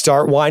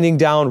 Start winding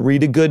down,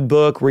 read a good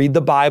book, read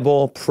the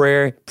Bible,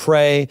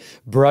 pray,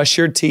 brush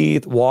your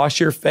teeth, wash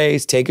your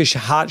face, take a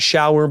hot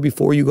shower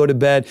before you go to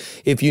bed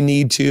if you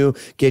need to,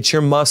 get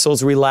your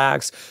muscles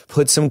relaxed,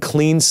 put some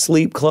clean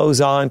sleep clothes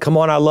on. Come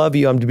on, I love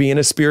you. I'm being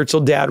a spiritual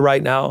dad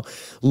right now.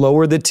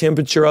 Lower the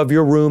temperature of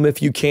your room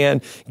if you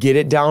can. Get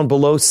it down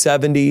below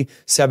 70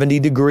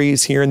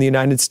 degrees here in the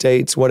United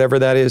States, whatever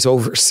that is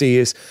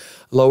overseas.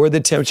 Lower the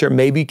temperature.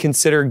 Maybe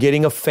consider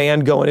getting a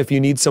fan going if you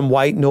need some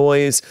white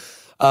noise.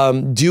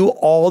 Do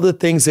all the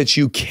things that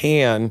you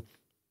can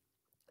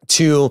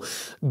to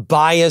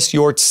bias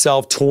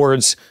yourself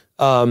towards,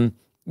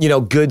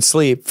 good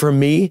sleep. For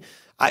me,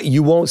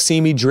 you won't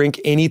see me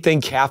drink anything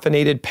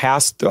caffeinated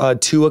past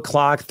 2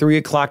 o'clock, 3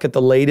 o'clock at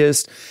the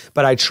latest,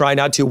 but I try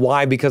not to.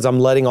 Why? Because I'm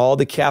letting all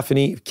the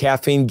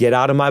caffeine get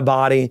out of my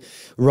body,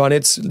 run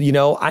its,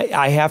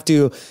 I have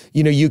to,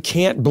 you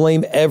can't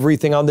blame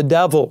everything on the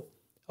devil.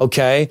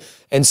 Okay.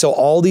 And so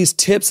all these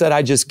tips that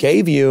I just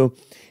gave you,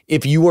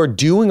 if you are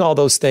doing all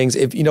those things,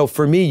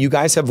 for me, you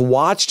guys have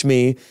watched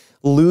me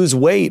lose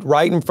weight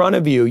right in front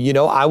of you.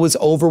 I was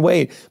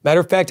overweight. Matter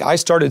of fact, I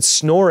started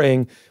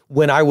snoring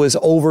when I was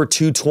over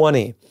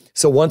 220.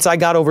 So once I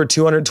got over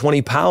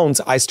 220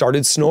 pounds, I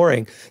started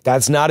snoring.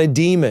 That's not a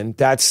demon.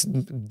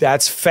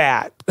 That's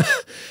fat.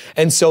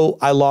 And so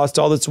I lost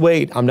all this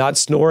weight. I'm not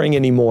snoring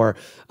anymore.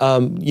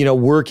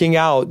 Working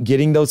out,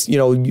 getting those,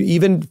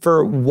 even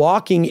for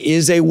walking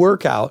is a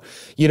workout.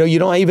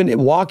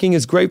 Walking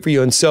is great for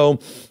you. And so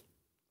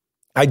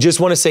I just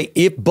want to say,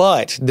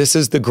 but this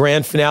is the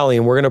grand finale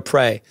and we're going to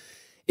pray.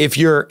 If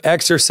you're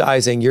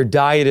exercising, your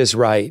diet is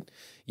right,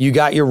 you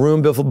got your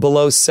room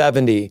below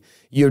 70,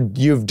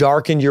 you've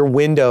darkened your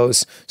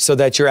windows so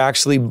that you're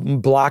actually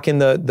blocking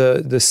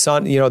the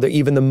sun,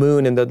 even the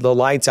moon and the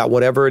lights out,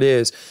 whatever it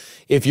is.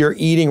 If you're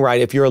eating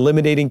right, if you're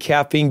eliminating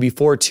caffeine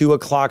before 2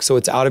 o'clock so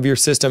it's out of your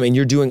system, and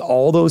you're doing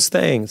all those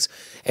things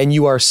and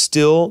you are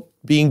still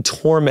being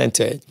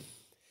tormented,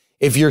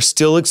 if you're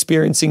still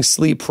experiencing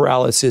sleep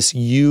paralysis,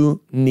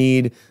 you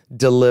need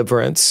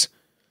deliverance.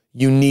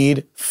 You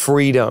need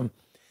freedom.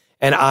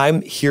 And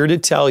I'm here to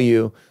tell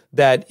you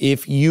that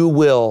if you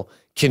will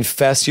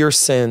confess your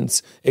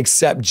sins,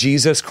 accept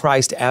Jesus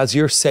Christ as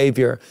your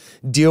Savior,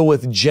 deal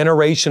with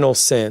generational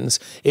sins,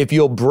 if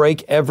you'll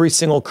break every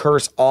single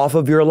curse off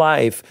of your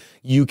life,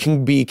 you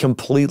can be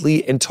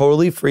completely and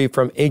totally free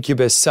from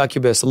incubus,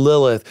 succubus,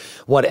 Lilith,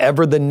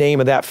 whatever the name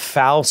of that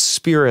foul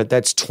spirit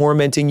that's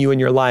tormenting you in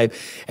your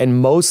life.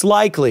 And most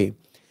likely,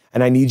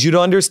 and I need you to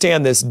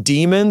understand this,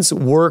 demons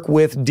work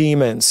with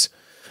demons.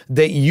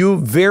 That you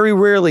very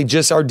rarely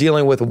just are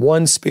dealing with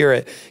one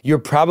spirit. You're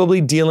probably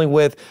dealing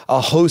with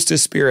a host of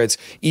spirits.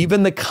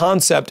 Even the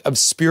concept of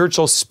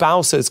spiritual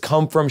spouses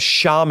come from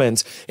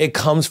shamans. It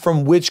comes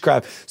from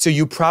witchcraft. So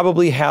you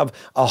probably have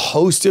a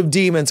host of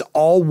demons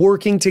all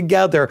working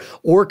together,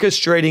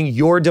 orchestrating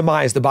your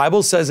demise. The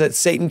Bible says that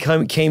Satan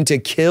came to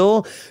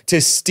kill,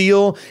 to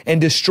steal,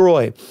 and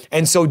destroy.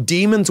 And so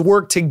demons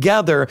work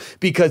together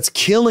because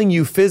killing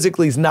you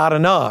physically is not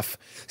enough.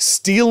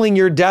 Stealing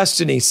your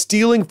destiny,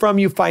 stealing from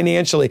you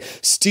financially,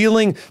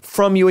 stealing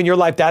from you in your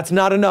life, that's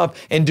not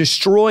enough. And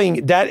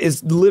destroying, that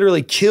is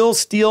literally kill,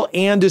 steal,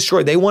 and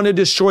destroy. They want to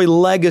destroy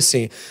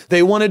legacy.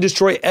 They want to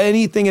destroy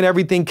anything and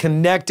everything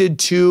connected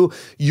to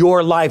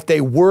your life.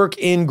 They work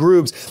in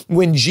groups.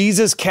 When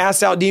Jesus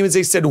cast out demons,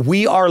 they said,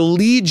 we are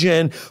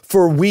legion,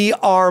 for we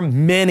are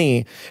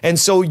many. And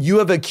so you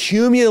have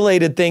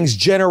accumulated things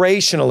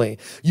generationally.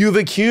 You've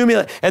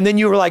accumulated, and then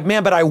you were like,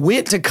 man, but I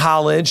went to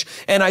college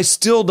and I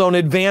still don't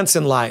advance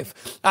in life.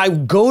 I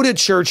go to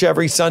church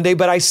every Sunday,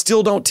 but I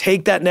still don't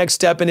take that next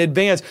step in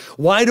advance.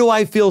 Why do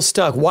I feel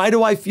stuck? Why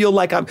do I feel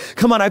like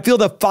come on, I feel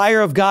the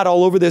fire of God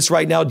all over this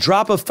right now.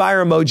 Drop a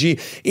fire emoji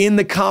in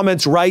the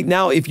comments right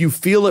now if you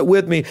feel it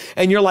with me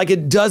and you're like,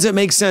 it doesn't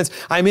make sense.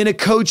 I'm in a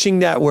coaching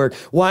network.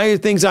 Why are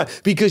things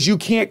not? Because you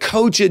can't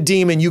coach a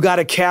demon. You got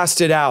to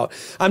cast it out.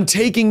 I'm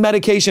taking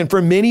medication.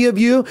 For many of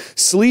you,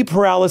 sleep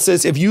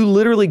paralysis, if you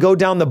literally go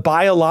down the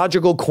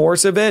biological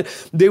course of it,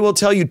 they will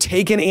tell you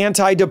take an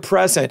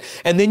antidepressant.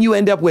 And then you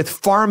end up with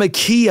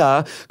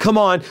pharmakia,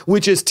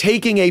 which is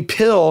taking a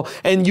pill,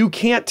 and you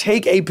can't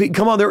take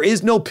there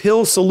is no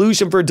pill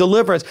solution for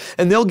deliverance.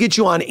 And they'll get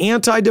you on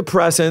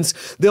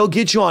antidepressants. They'll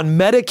get you on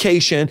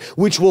medication,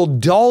 which will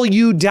dull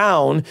you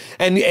down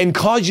and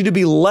cause you to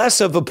be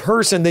less of a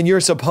person than you're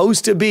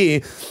supposed to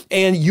be.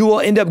 And you will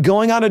end up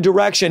going out of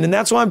direction. And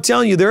that's why I'm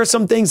telling you, there are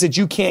some things that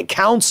you can't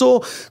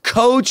counsel,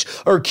 coach,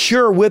 or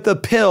cure with a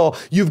pill.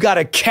 You've got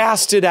to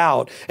cast it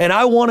out. And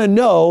I want to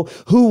know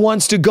who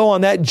wants to go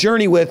on that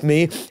journey with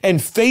me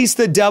and face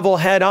the devil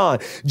head on.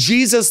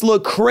 Jesus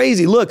looked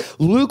crazy. Look,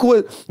 Luke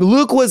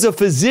was a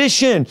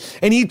physician,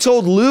 and he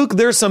told Luke,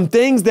 there's some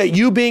things that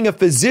you being a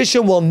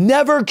physician will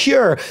never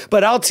cure,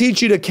 but I'll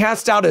teach you to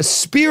cast out a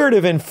spirit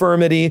of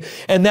infirmity,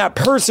 and that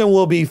person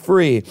will be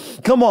free.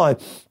 Come on.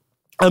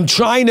 I'm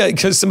trying to,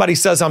 because somebody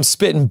says I'm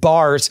spitting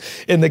bars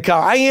in the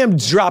car. I am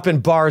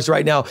dropping bars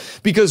right now,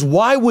 because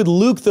why would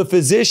Luke the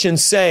physician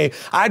say,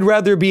 I'd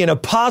rather be an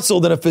apostle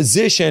than a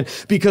physician?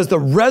 Because the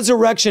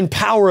resurrection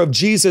power of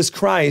Jesus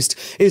Christ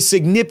is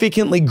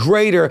significantly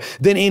greater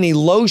than any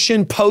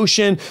lotion,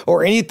 potion,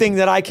 or anything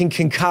that I can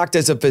concoct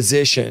as a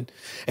physician.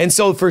 And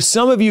so for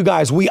some of you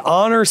guys, we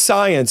honor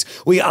science.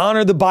 We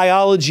honor the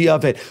biology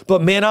of it.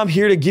 But man, I'm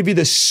here to give you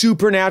the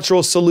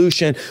supernatural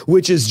solution,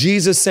 which is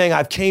Jesus saying,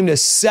 I've came to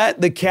set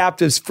the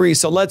captives free.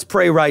 So let's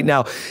pray right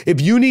now.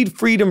 If you need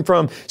freedom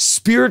from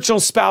spiritual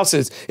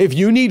spouses, if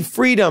you need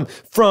freedom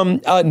from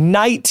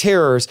night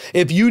terrors,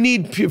 if you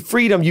need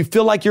freedom, you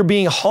feel like you're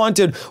being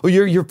haunted, or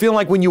you're feeling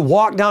like when you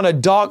walk down a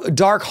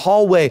dark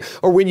hallway,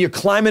 or when you're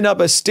climbing up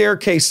a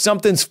staircase,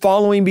 something's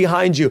following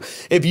behind you.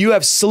 If you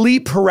have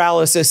sleep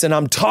paralysis and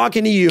I'm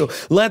talking to you,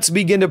 let's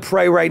begin to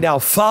pray right now.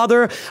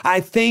 Father, I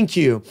thank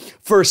you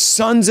for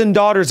sons and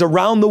daughters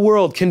around the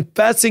world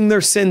confessing their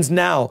sins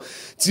now.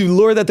 To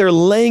Lord, that they're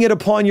laying it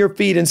upon your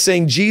feet and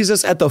saying,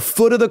 Jesus, at the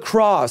foot of the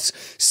cross,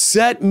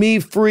 set me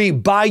free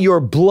by your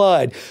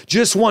blood.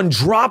 Just one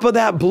drop of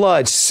that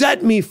blood.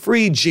 Set me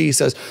free,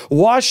 Jesus.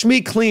 Wash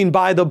me clean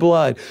by the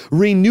blood.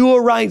 Renew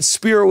a right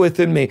spirit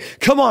within me.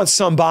 Come on,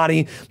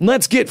 somebody.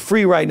 Let's get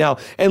free right now.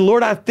 And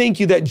Lord, I thank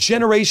you that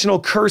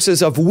generational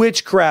curses of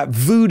witchcraft,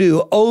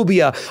 voodoo,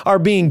 obia are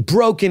being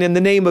broken in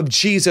the name of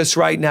Jesus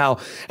right now.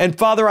 And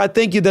Father, I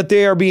thank you that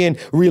they are being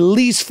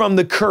released from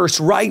the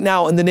curse right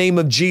now in the name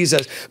of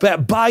Jesus.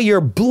 But by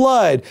your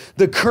blood,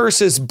 the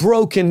curse is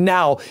broken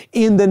now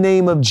in the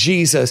name of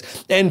Jesus.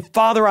 And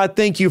Father, I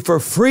thank you for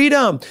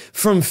freedom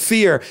from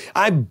fear.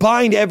 I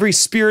bind every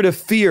spirit of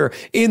fear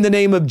in the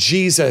name of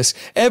Jesus.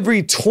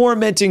 Every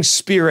tormenting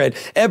spirit,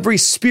 every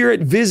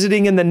spirit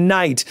visiting in the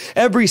night,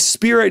 every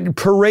spirit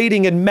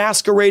parading and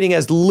masquerading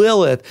as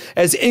Lilith,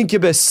 as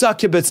incubus,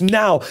 succubus.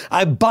 Now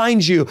I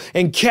bind you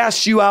and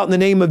cast you out in the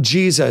name of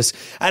Jesus.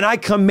 And I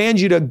command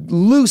you to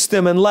loose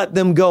them and let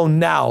them go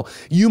now.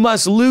 You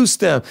must loose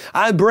them.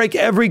 I break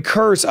every every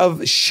curse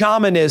of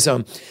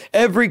shamanism,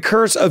 every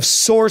curse of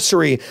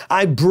sorcery,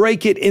 I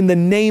break it in the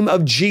name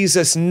of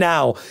Jesus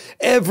now.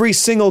 Every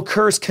single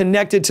curse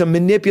connected to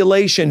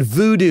manipulation,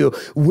 voodoo,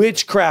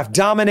 witchcraft,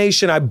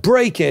 domination, I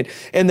break it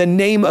in the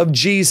name of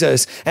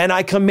Jesus. And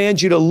I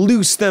command you to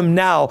loose them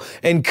now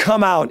and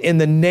come out in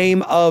the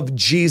name of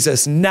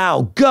Jesus.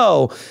 Now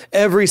go,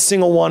 every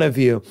single one of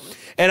you.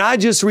 And I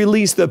just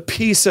release the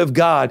peace of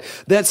God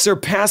that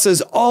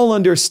surpasses all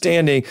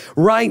understanding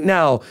right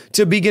now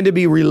to begin to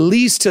be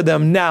released to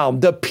them now.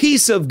 The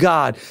peace of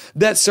God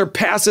that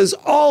surpasses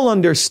all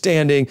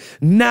understanding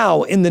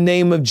now in the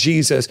name of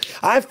Jesus.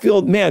 I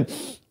feel, man,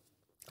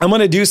 I'm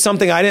going to do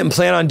something I didn't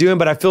plan on doing,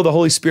 but I feel the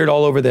Holy Spirit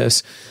all over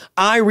this.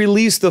 I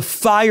release the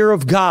fire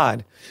of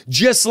God,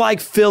 just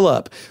like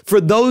Philip, for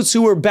those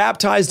who were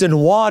baptized in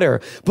water,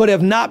 but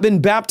have not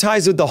been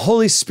baptized with the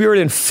Holy Spirit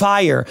and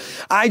fire.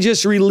 I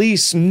just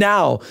release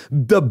now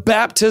the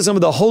baptism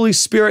of the Holy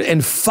Spirit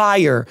and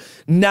fire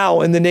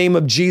now in the name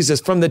of Jesus,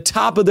 from the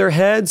top of their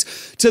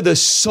heads to the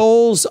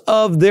soles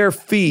of their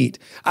feet.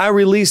 I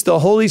release the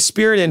Holy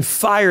Spirit and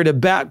fire to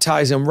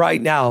baptize them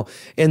right now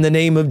in the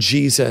name of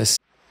Jesus.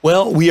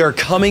 Well, we are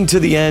coming to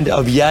the end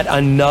of yet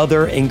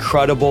another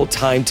incredible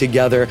time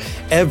together.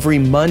 Every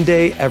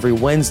Monday, every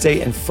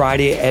Wednesday, and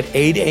Friday at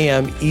 8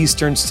 a.m.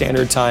 Eastern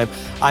Standard Time,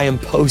 I am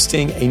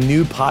posting a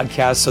new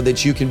podcast so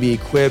that you can be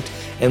equipped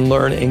and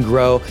learn and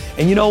grow.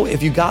 And you know,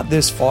 if you got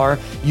this far,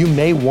 you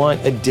may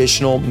want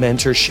additional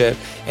mentorship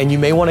and you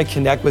may want to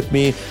connect with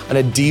me on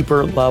a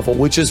deeper level,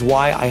 which is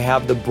why I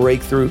have the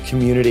Breakthrough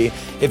Community.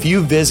 If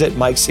you visit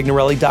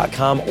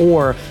MikeSignorelli.com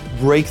or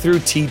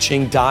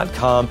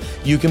breakthroughteaching.com,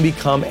 you can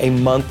become a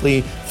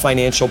monthly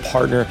financial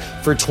partner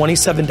for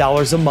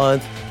 $27 a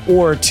month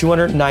or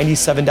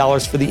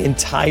 $297 for the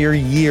entire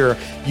year.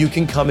 You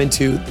can come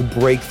into the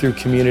Breakthrough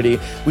Community.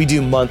 We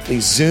do monthly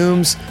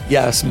Zooms.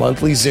 Yes,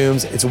 monthly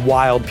Zooms. It's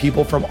wild.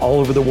 People from all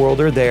over the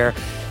world are there,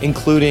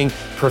 including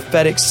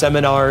prophetic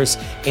seminars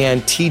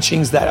and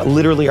teachings that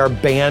literally are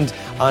banned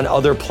on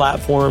other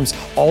platforms.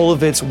 All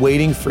of it's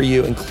waiting for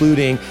you,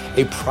 including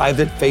a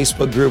private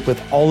Facebook group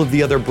with all of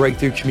the other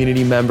Breakthrough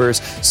Community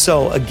members.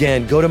 So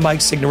again, go to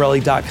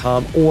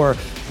MikeSignorelli.com or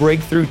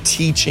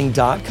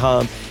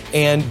breakthroughteaching.com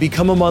and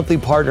become a monthly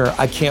partner.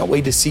 I can't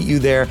wait to see you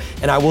there,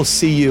 and I will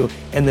see you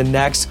in the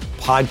next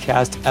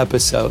podcast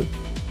episode.